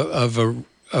of a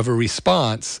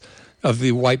response of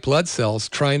the white blood cells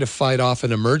trying to fight off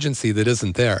an emergency that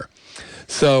isn't there.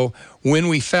 So when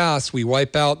we fast, we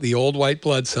wipe out the old white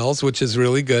blood cells, which is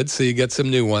really good, so you get some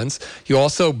new ones. You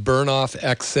also burn off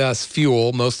excess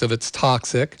fuel. Most of it's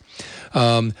toxic.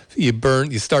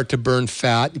 You start to burn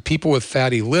fat. People with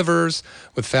fatty livers,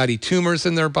 with fatty tumors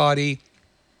in their body,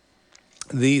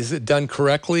 these done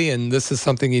correctly, and this is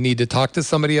something you need to talk to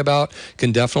somebody about,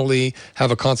 can definitely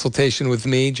have a consultation with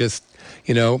me. Just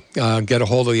get a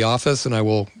hold of the office and I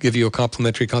will give you a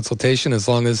complimentary consultation as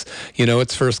long as,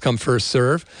 it's first come, first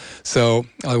serve. So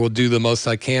I will do the most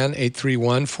I can.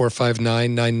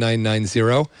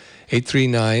 831-459-9990,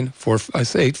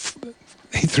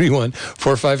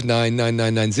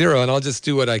 831-459-9990. And I'll just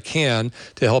do what I can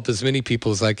to help as many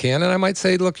people as I can. And I might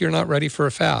say, look, you're not ready for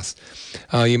a fast.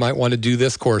 You might want to do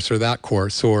this course or that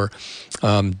course, or,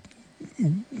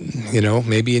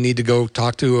 maybe you need to go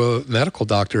talk to a medical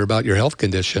doctor about your health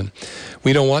condition.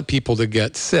 We don't want people to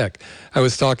get sick. I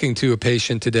was talking to a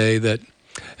patient today that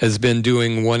has been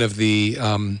doing one of the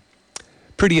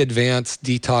pretty advanced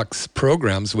detox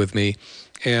programs with me,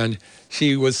 and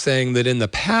she was saying that in the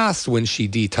past when she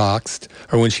detoxed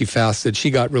or when she fasted, she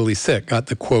got really sick, got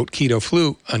the, quote, keto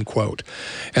flu, unquote.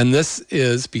 And this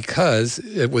is because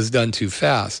it was done too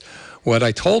fast. What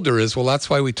I told her is, well, that's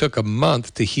why we took a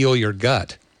month to heal your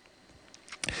gut.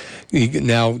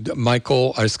 Now,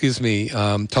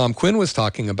 Tom Quinn was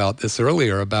talking about this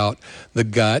earlier, about the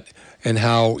gut and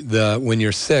how when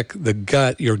you're sick,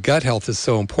 your gut health is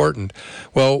so important.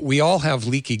 Well, we all have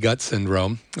leaky gut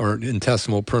syndrome or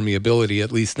intestinal permeability.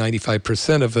 At least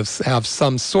 95% of us have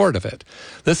some sort of it.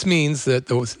 This means that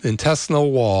the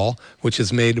intestinal wall, which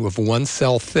is made of one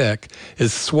cell thick,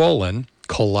 is swollen,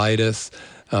 colitis,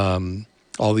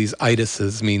 all these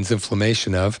itises means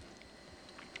inflammation of.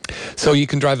 So you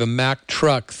can drive a Mack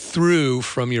truck through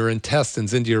from your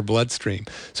intestines into your bloodstream.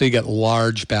 So you get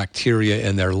large bacteria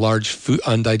in there, large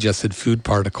undigested food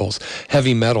particles,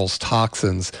 heavy metals,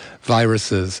 toxins,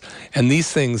 viruses. And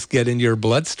these things get into your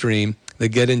bloodstream. They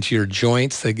get into your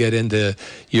joints. They get into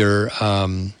your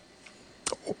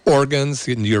organs,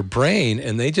 into your brain,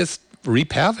 and they just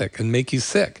reap havoc and make you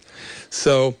sick.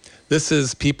 So this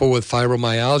is people with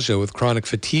fibromyalgia, with chronic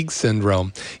fatigue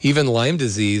syndrome. Even Lyme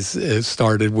disease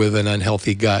started with an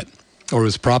unhealthy gut, or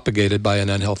was propagated by an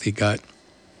unhealthy gut.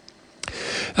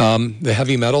 The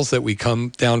heavy metals that we come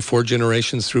down 4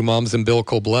 generations through mom's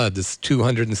umbilical blood, this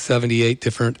 278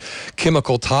 different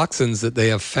chemical toxins that they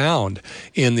have found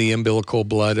in the umbilical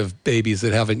blood of babies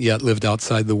that haven't yet lived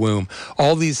outside the womb.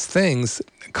 All these things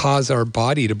cause our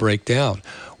body to break down.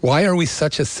 Why are we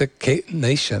such a sick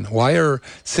nation? Why are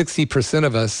 60%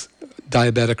 of us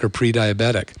diabetic or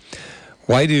pre-diabetic?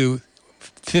 Why do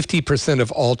 50%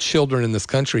 of all children in this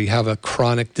country have a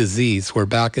chronic disease, where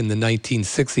back in the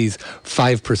 1960s,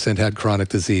 5% had chronic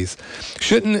disease?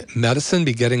 Shouldn't medicine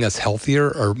be getting us healthier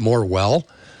or more well?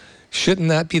 Shouldn't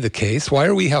that be the case? Why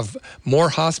do we have more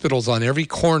hospitals on every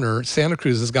corner? Santa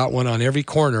Cruz has got one on every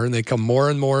corner, and they come more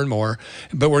and more and more,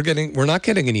 but we're not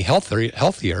getting any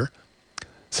healthier.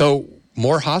 So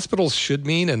more hospitals should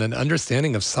mean an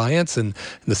understanding of science and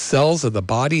the cells of the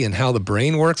body and how the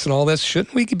brain works and all this.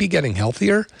 Shouldn't we be getting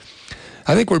healthier?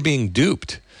 I think we're being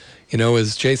duped. You know,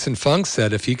 as Jason Fung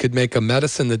said, if you could make a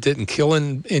medicine that didn't kill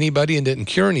anybody and didn't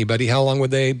cure anybody, how long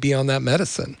would they be on that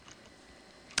medicine?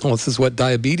 Well, this is what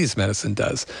diabetes medicine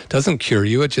does. It doesn't cure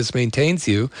you. It just maintains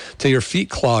you till your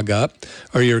feet clog up,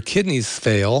 or your kidneys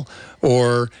fail,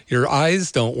 or your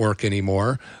eyes don't work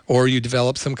anymore, or you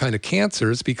develop some kind of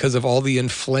cancers because of all the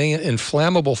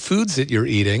inflammable foods that you're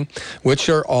eating, which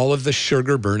are all of the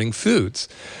sugar-burning foods.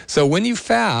 So when you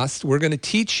fast, we're going to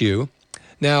teach you.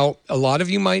 Now, a lot of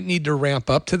you might need to ramp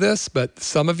up to this, but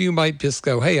some of you might just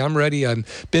go, hey, I'm ready.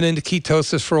 I've been into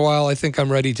ketosis for a while. I think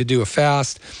I'm ready to do a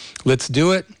fast. Let's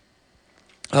do it.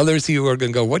 Others of you are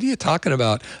going to go, what are you talking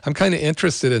about? I'm kind of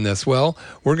interested in this. Well,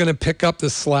 we're going to pick up the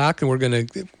slack, and we're going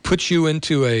to put you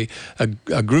into a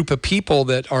group of people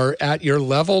that are at your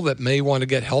level that may want to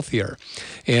get healthier.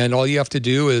 And all you have to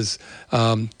do is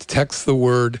text the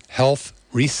word health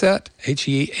reset,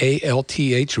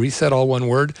 HEALTH, reset, all one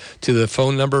word, to the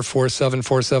phone number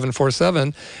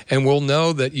 474747, and we'll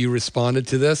know that you responded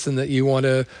to this and that you want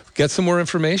to get some more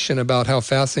information about how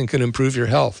fasting can improve your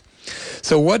health.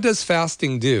 So what does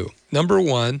fasting do? Number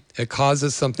one, it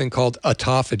causes something called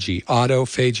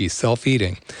autophagy,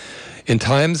 self-eating. In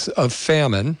times of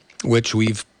famine, which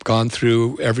we've gone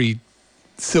through every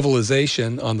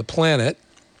civilization on the planet,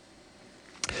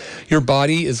 your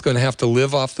body is going to have to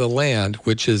live off the land,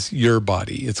 which is your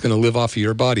body. It's going to live off of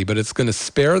your body, but it's going to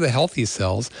spare the healthy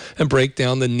cells and break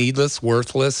down the needless,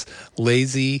 worthless,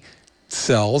 lazy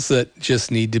cells that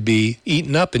just need to be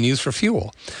eaten up and used for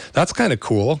fuel. That's kind of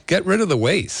cool. Get rid of the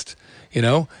waste. You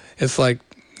know, it's like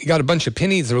you got a bunch of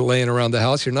pennies that are laying around the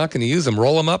house. You're not going to use them.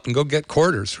 Roll them up and go get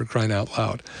quarters, for crying out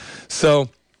loud. So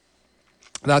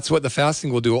that's what the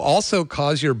fasting will do. Also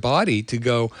cause your body to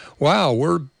go, wow,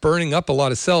 we're burning up a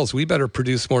lot of cells. We better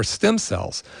produce more stem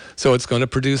cells. So it's going to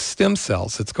produce stem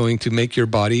cells. It's going to make your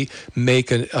body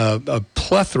make a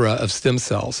plethora of stem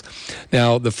cells.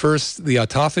 Now, the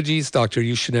autophagies, Dr.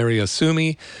 Yoshinari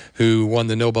Osumi, who won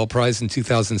the Nobel Prize in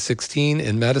 2016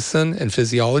 in medicine and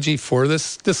physiology for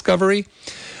this discovery.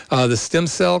 The stem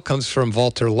cell comes from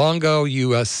Walter Longo,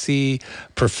 USC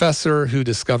professor, who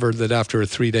discovered that after a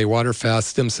 3-day water fast,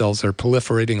 stem cells are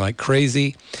proliferating like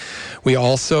crazy. We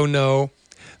also know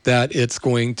that it's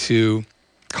going to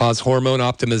cause hormone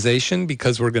optimization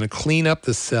because we're going to clean up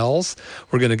the cells.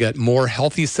 We're going to get more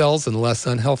healthy cells and less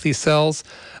unhealthy cells.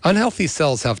 Unhealthy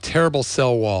cells have terrible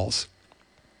cell walls.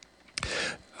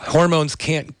 Hormones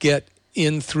can't get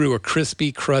in through a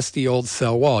crispy, crusty old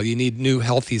cell wall. You need new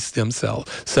healthy stem cell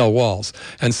walls.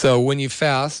 And so when you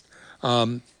fast,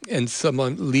 and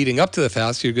someone leading up to the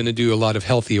fast, you're going to do a lot of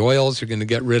healthy oils. You're going to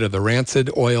get rid of the rancid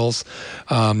oils.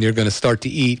 You're going to start to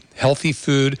eat healthy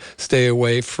food, stay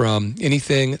away from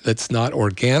anything that's not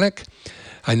organic.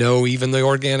 I know even the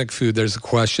organic food, there's a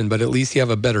question, but at least you have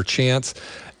a better chance.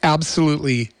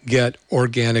 Absolutely get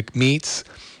organic meats.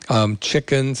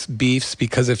 Chickens, beefs,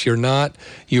 because if you're not,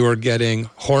 you are getting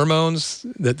hormones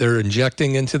that they're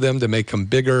injecting into them to make them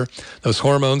bigger. Those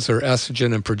hormones are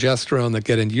estrogen and progesterone that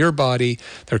get into your body.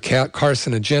 They're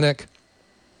carcinogenic.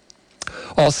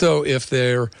 Also, if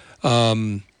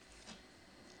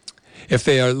If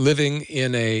they are living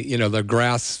in they're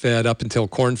grass-fed up until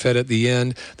corn-fed at the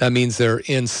end, that means they're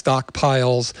in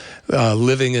stockpiles,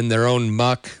 living in their own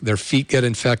muck. Their feet get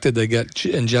infected. They get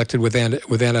injected with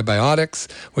antibiotics,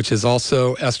 which is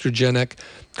also estrogenic,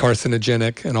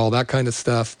 carcinogenic, and all that kind of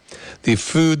stuff. The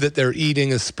food that they're eating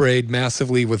is sprayed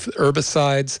massively with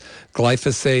herbicides,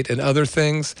 glyphosate, and other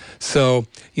things. So,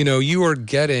 you are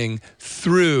getting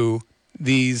through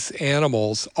these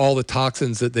animals all the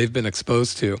toxins that they've been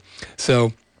exposed to.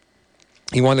 So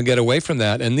you want to get away from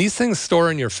that. And these things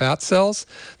store in your fat cells.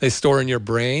 They store in your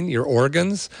brain, your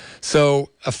organs. So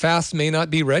a fast may not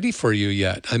be ready for you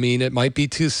yet. I mean, it might be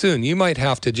too soon. You might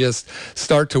have to just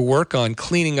start to work on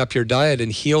cleaning up your diet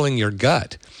and healing your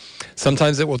gut.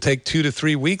 Sometimes it will take 2 to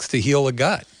 3 weeks to heal a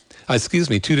gut. 2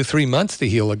 to 3 months to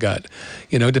heal a gut,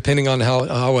 depending on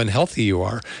how unhealthy you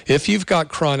are. If you've got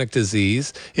chronic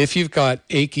disease, if you've got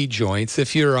achy joints,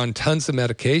 if you're on tons of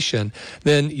medication,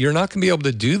 then you're not going to be able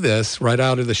to do this right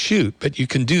out of the chute, but you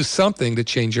can do something to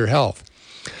change your health.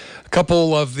 A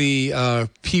couple of the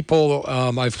people,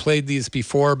 I've played these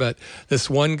before, but this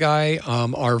one guy,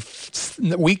 our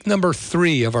week number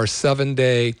 3 of our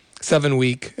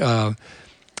 7-week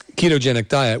ketogenic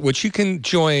diet, which you can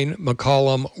join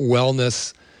McCollum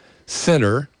Wellness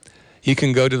Center. You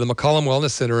can go to the McCollum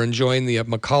Wellness Center and join the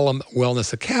McCollum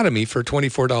Wellness Academy for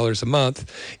 $24 a month.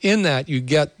 In that, you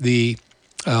get the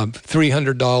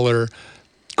 $300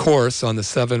 course on the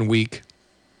 7-week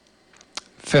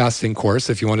fasting course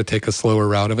if you want to take a slower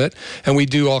route of it. And we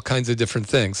do all kinds of different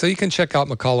things. So you can check out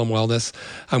McCollum Wellness.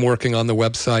 I'm working on the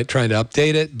website trying to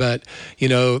update it, but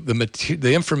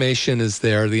the information is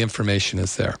there. The information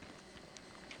is there.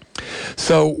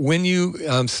 So when you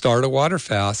start a water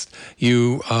fast,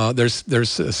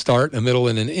 there's a start, a middle,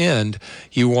 and an end.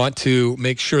 You want to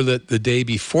make sure that the day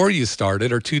before you start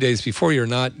it, or 2 days before, you're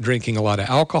not drinking a lot of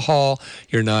alcohol.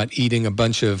 You're not eating a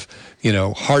bunch of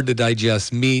hard to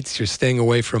digest meats. You're staying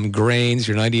away from grains.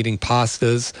 You're not eating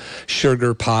pastas,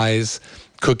 sugar, pies,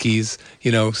 cookies.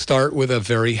 Start with a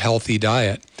very healthy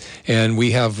diet. And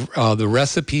we have the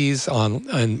recipes on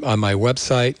my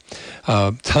website,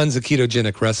 tons of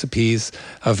ketogenic recipes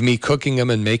of me cooking them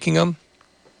and making them.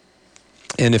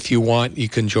 And if you want, you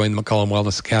can join the McCollum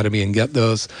Wellness Academy and get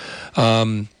those.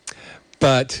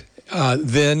 But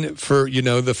then for,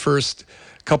 the first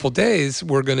couple days,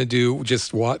 we're going to do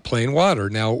just plain water.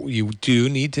 Now, you do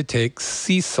need to take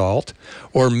sea salt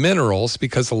or minerals,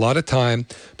 because a lot of time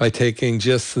by taking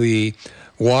just the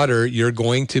water, you're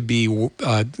going to be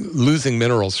losing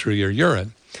minerals through your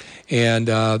urine. And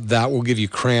that will give you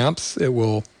cramps.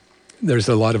 There's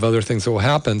a lot of other things that will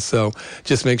happen. So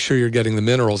just make sure you're getting the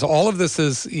minerals. All of this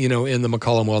is, in the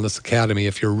McCollum Wellness Academy.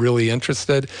 If you're really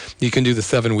interested, you can do the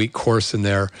 7-week course in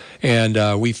there. And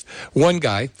one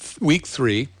guy, week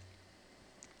 3,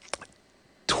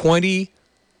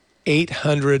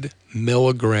 2,800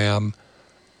 milligram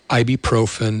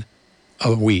ibuprofen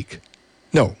a week.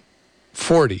 No,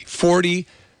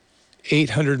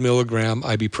 4,800 milligram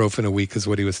ibuprofen a week is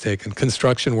what he was taking.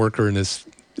 Construction worker in his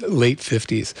late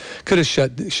 50s. Could have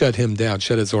shut him down,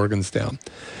 shut his organs down.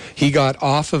 He got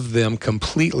off of them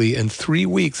completely in 3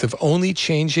 weeks of only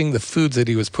changing the foods that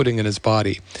he was putting in his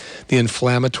body, the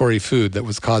inflammatory food that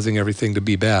was causing everything to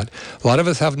be bad. A lot of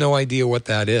us have no idea what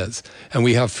that is. And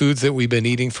we have foods that we've been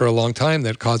eating for a long time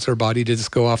that cause our body to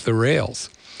just go off the rails.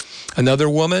 Another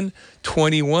woman,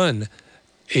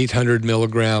 2,800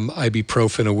 milligram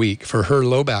ibuprofen a week for her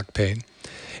low back pain.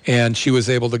 And she was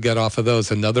able to get off of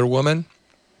those. Another woman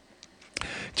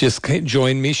just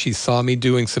joined me. She saw me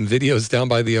doing some videos down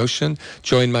by the ocean,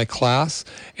 joined my class,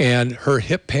 and her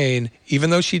hip pain, even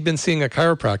though she'd been seeing a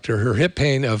chiropractor, her hip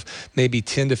pain of maybe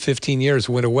 10 to 15 years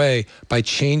went away by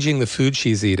changing the food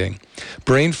she's eating.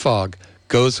 Brain fog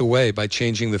goes away by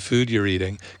changing the food you're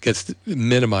eating, gets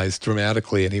minimized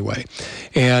dramatically anyway.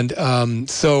 And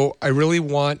so I really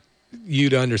want you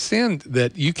to understand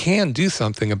that you can do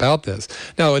something about this.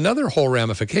 Now, another whole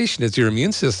ramification is your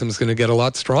immune system is going to get a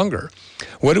lot stronger.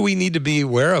 What do we need to be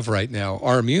aware of right now?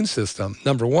 Our immune system.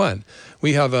 Number one,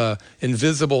 we have a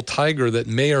invisible tiger that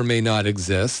may or may not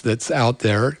exist that's out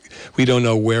there. We don't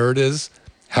know where it is,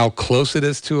 how close it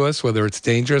is to us, whether it's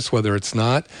dangerous, whether it's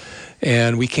not.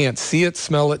 And we can't see it,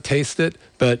 smell it, taste it,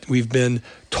 but we've been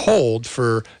told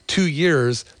for 2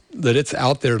 years that it's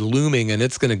out there looming and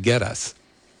it's going to get us.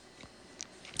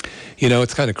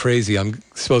 It's kind of crazy. I'm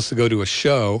supposed to go to a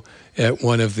show at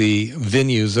one of the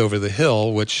venues over the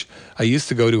hill, which I used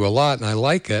to go to a lot, and I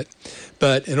like it.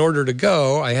 But in order to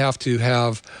go, I have to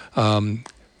have,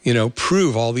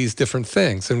 prove all these different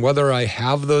things. And whether I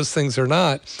have those things or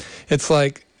not, it's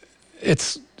like,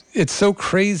 it's so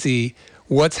crazy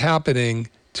what's happening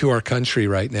to our country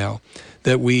right now,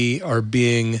 that we are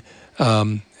being,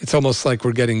 it's almost like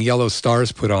we're getting yellow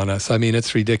stars put on us. I mean,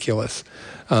 it's ridiculous.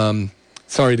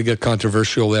 Sorry to get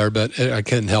controversial there, but I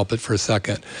couldn't help it for a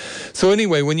second. So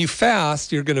anyway, when you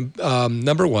fast, you're going to,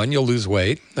 number one, you'll lose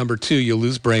weight. Number two, you'll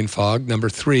lose brain fog. Number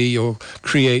three, you'll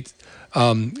create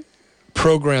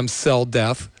programmed cell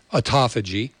death,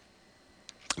 autophagy,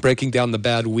 breaking down the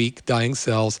bad, weak, dying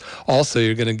cells. Also,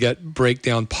 you're going to break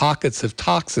down pockets of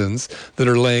toxins that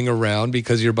are laying around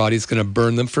because your body's going to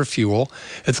burn them for fuel.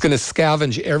 It's going to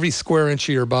scavenge every square inch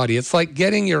of your body. It's like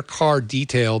getting your car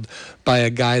detailed by a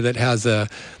guy that has a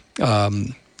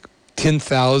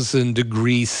 10,000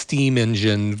 degree steam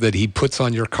engine that he puts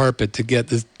on your carpet to get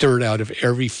the dirt out of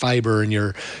every fiber in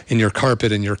your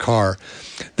carpet in your car.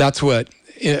 That's what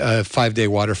a 5-day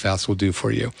water fast will do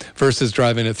for you versus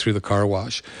driving it through the car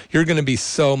wash. You're going to be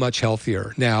so much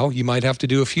healthier. Now, you might have to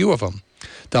do a few of them.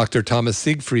 Dr. Thomas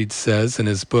Siegfried says in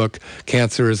his book,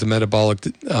 Cancer is a Metabolic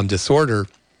Disorder,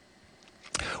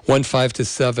 5 to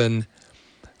 7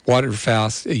 water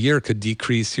fasts a year could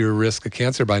decrease your risk of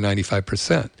cancer by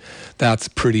 95%. That's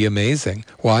pretty amazing.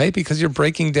 Why? Because you're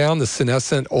breaking down the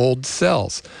senescent old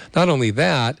cells. Not only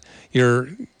that, you're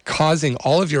causing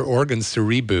all of your organs to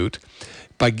reboot.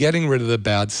 By getting rid of the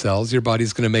bad cells, your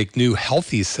body's going to make new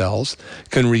healthy cells,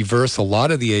 can reverse a lot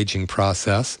of the aging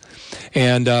process.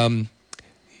 And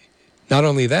not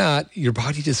only that, your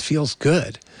body just feels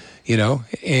good,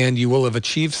 and you will have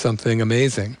achieved something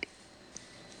amazing.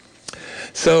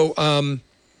 So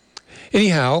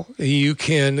anyhow, you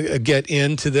can get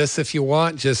into this if you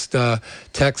want. Just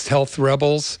text Health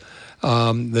Rebels.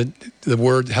 The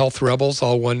word Health Rebels,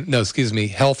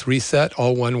 Health Reset,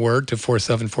 all one word, to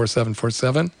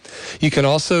 474747. You can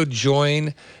also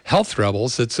join Health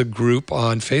Rebels. It's a group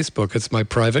on Facebook. It's my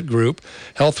private group,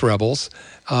 Health Rebels,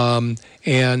 and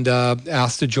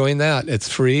ask to join that. It's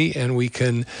free, and we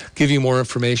can give you more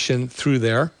information through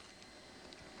there.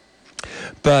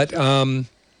 But I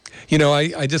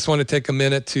just want to take a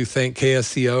minute to thank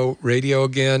KSCO Radio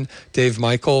again. Dave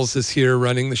Michaels is here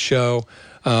running the show.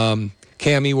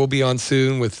 Cammie will be on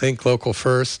soon with Think Local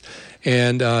First.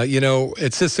 And,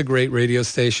 it's just a great radio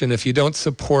station. If you don't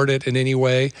support it in any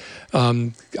way,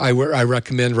 I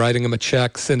recommend writing them a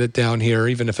check, send it down here,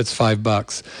 even if it's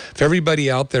 $5. If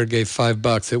everybody out there gave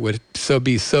 $5, it would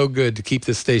be so good to keep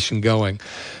this station going,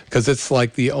 because it's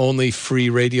like the only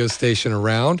free radio station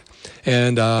around.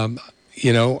 And, I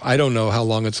don't know how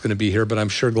long it's going to be here, but I'm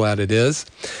sure glad it is.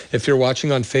 If you're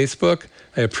watching on Facebook,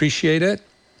 I appreciate it.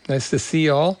 Nice to see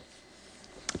y'all.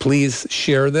 Please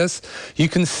share this. You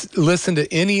can listen to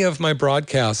any of my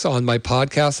broadcasts on my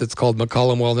podcast. It's called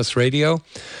McCollum Wellness Radio.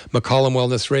 McCollum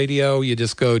Wellness Radio, you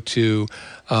just go to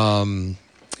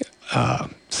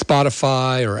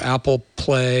Spotify or Apple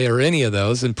Play or any of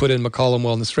those and put in McCollum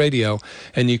Wellness Radio,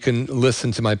 and you can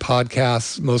listen to my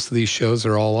podcasts. Most of these shows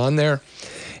are all on there.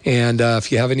 And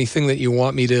if you have anything that you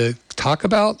want me to talk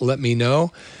about, let me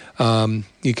know.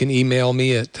 You can email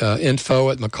me at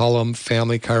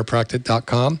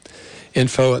info@McCollumFamilyChiropractic.com,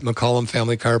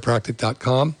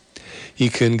 info@McCollumFamilyChiropractic.com. You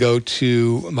can go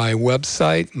to my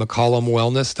website,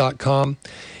 McCollumWellness.com,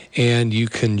 and you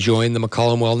can join the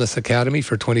McCollum Wellness Academy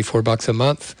for $24 a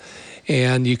month.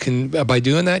 And you can, by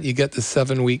doing that, you get the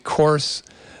 7-week course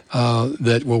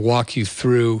that will walk you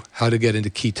through how to get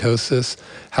into ketosis,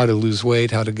 how to lose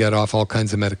weight, how to get off all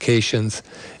kinds of medications,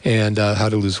 and how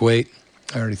to lose weight.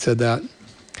 I already said that.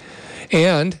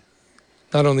 And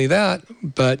not only that,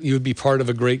 but you would be part of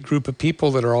a great group of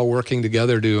people that are all working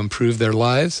together to improve their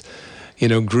lives.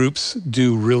 Groups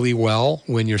do really well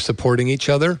when you're supporting each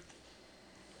other.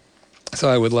 So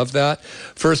I would love that.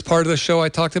 First part of the show, I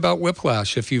talked about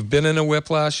whiplash. If you've been in a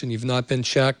whiplash and you've not been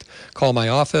checked, call my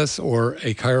office or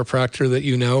a chiropractor that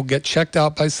you know. Get checked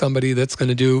out by somebody that's going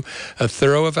to do a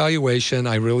thorough evaluation.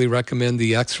 I really recommend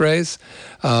the x-rays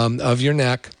of your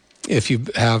neck. If you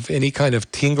have any kind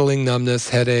of tingling, numbness,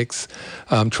 headaches,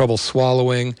 trouble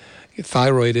swallowing,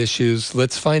 thyroid issues,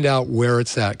 let's find out where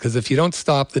it's at. Because if you don't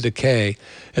stop the decay,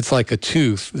 it's like a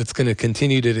tooth that's going to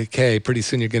continue to decay. Pretty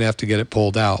soon you're going to have to get it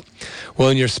pulled out. Well,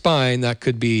 in your spine, that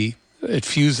could be it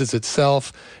fuses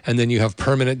itself, and then you have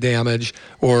permanent damage,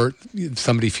 or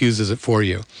somebody fuses it for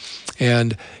you.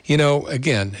 And,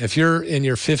 again, if you're in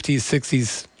your 50s,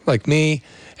 60s like me,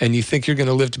 and you think you're going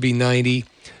to live to be 90,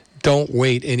 don't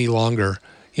wait any longer.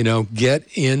 Get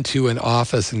into an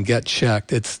office and get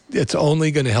checked. It's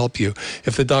only going to help you.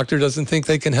 If the doctor doesn't think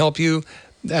they can help you,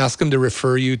 ask them to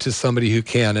refer you to somebody who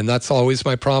can. And that's always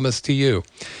my promise to you.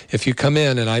 If you come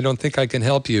in and I don't think I can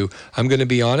help you, I'm going to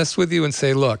be honest with you and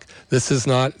say, look, this is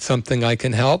not something I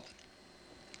can help.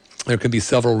 There could be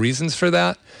several reasons for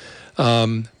that.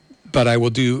 But I will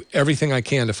do everything I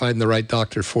can to find the right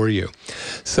doctor for you.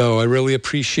 So I really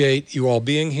appreciate you all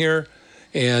being here.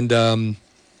 And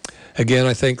again,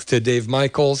 I thank to Dave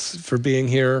Michaels for being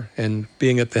here and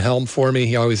being at the helm for me.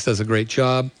 He always does a great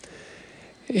job.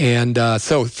 And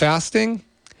so fasting,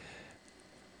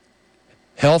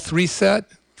 health reset,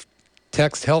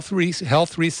 text health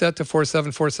reset to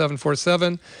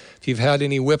 474747. If you've had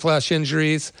any whiplash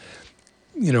injuries,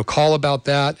 call about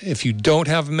that. If you don't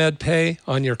have MedPay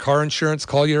on your car insurance,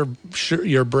 call your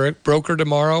broker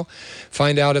tomorrow.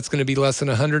 Find out it's going to be less than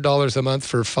 $100 a month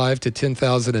for $5,000 to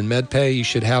 $10,000 in MedPay. You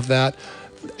should have that.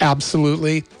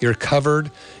 Absolutely, you're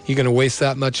covered. You're going to waste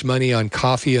that much money on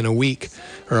coffee in a week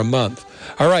or a month.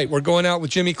 All right, we're going out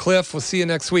with Jimmy Cliff. We'll see you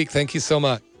next week. Thank you so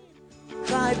much.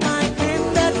 Tried my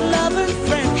hand at love and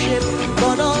friendship,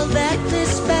 but all that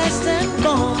is past and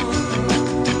gone.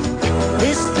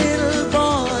 This little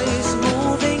boy is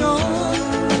moving on,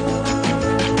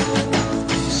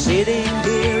 sitting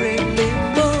here in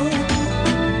limbo,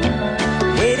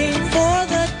 waiting for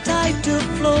the tide to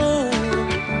flow.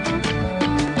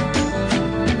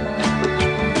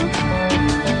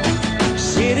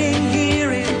 Sitting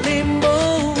here in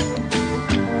limbo,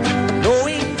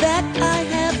 knowing that I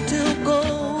have to go.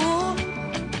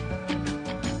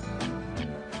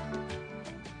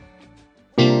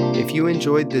 If you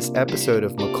enjoyed this episode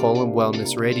of McCollum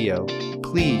Wellness Radio,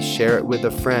 please share it with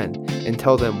a friend and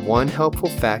tell them one helpful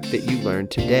fact that you learned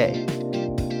today.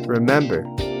 Remember,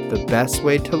 the best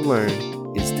way to learn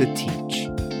is to teach.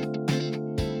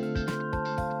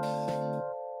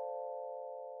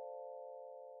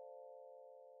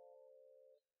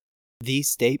 These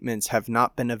statements have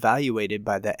not been evaluated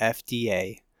by the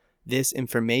FDA. This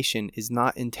information is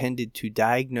not intended to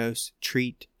diagnose,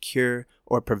 treat, cure,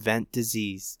 or prevent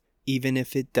disease, even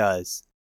if it does.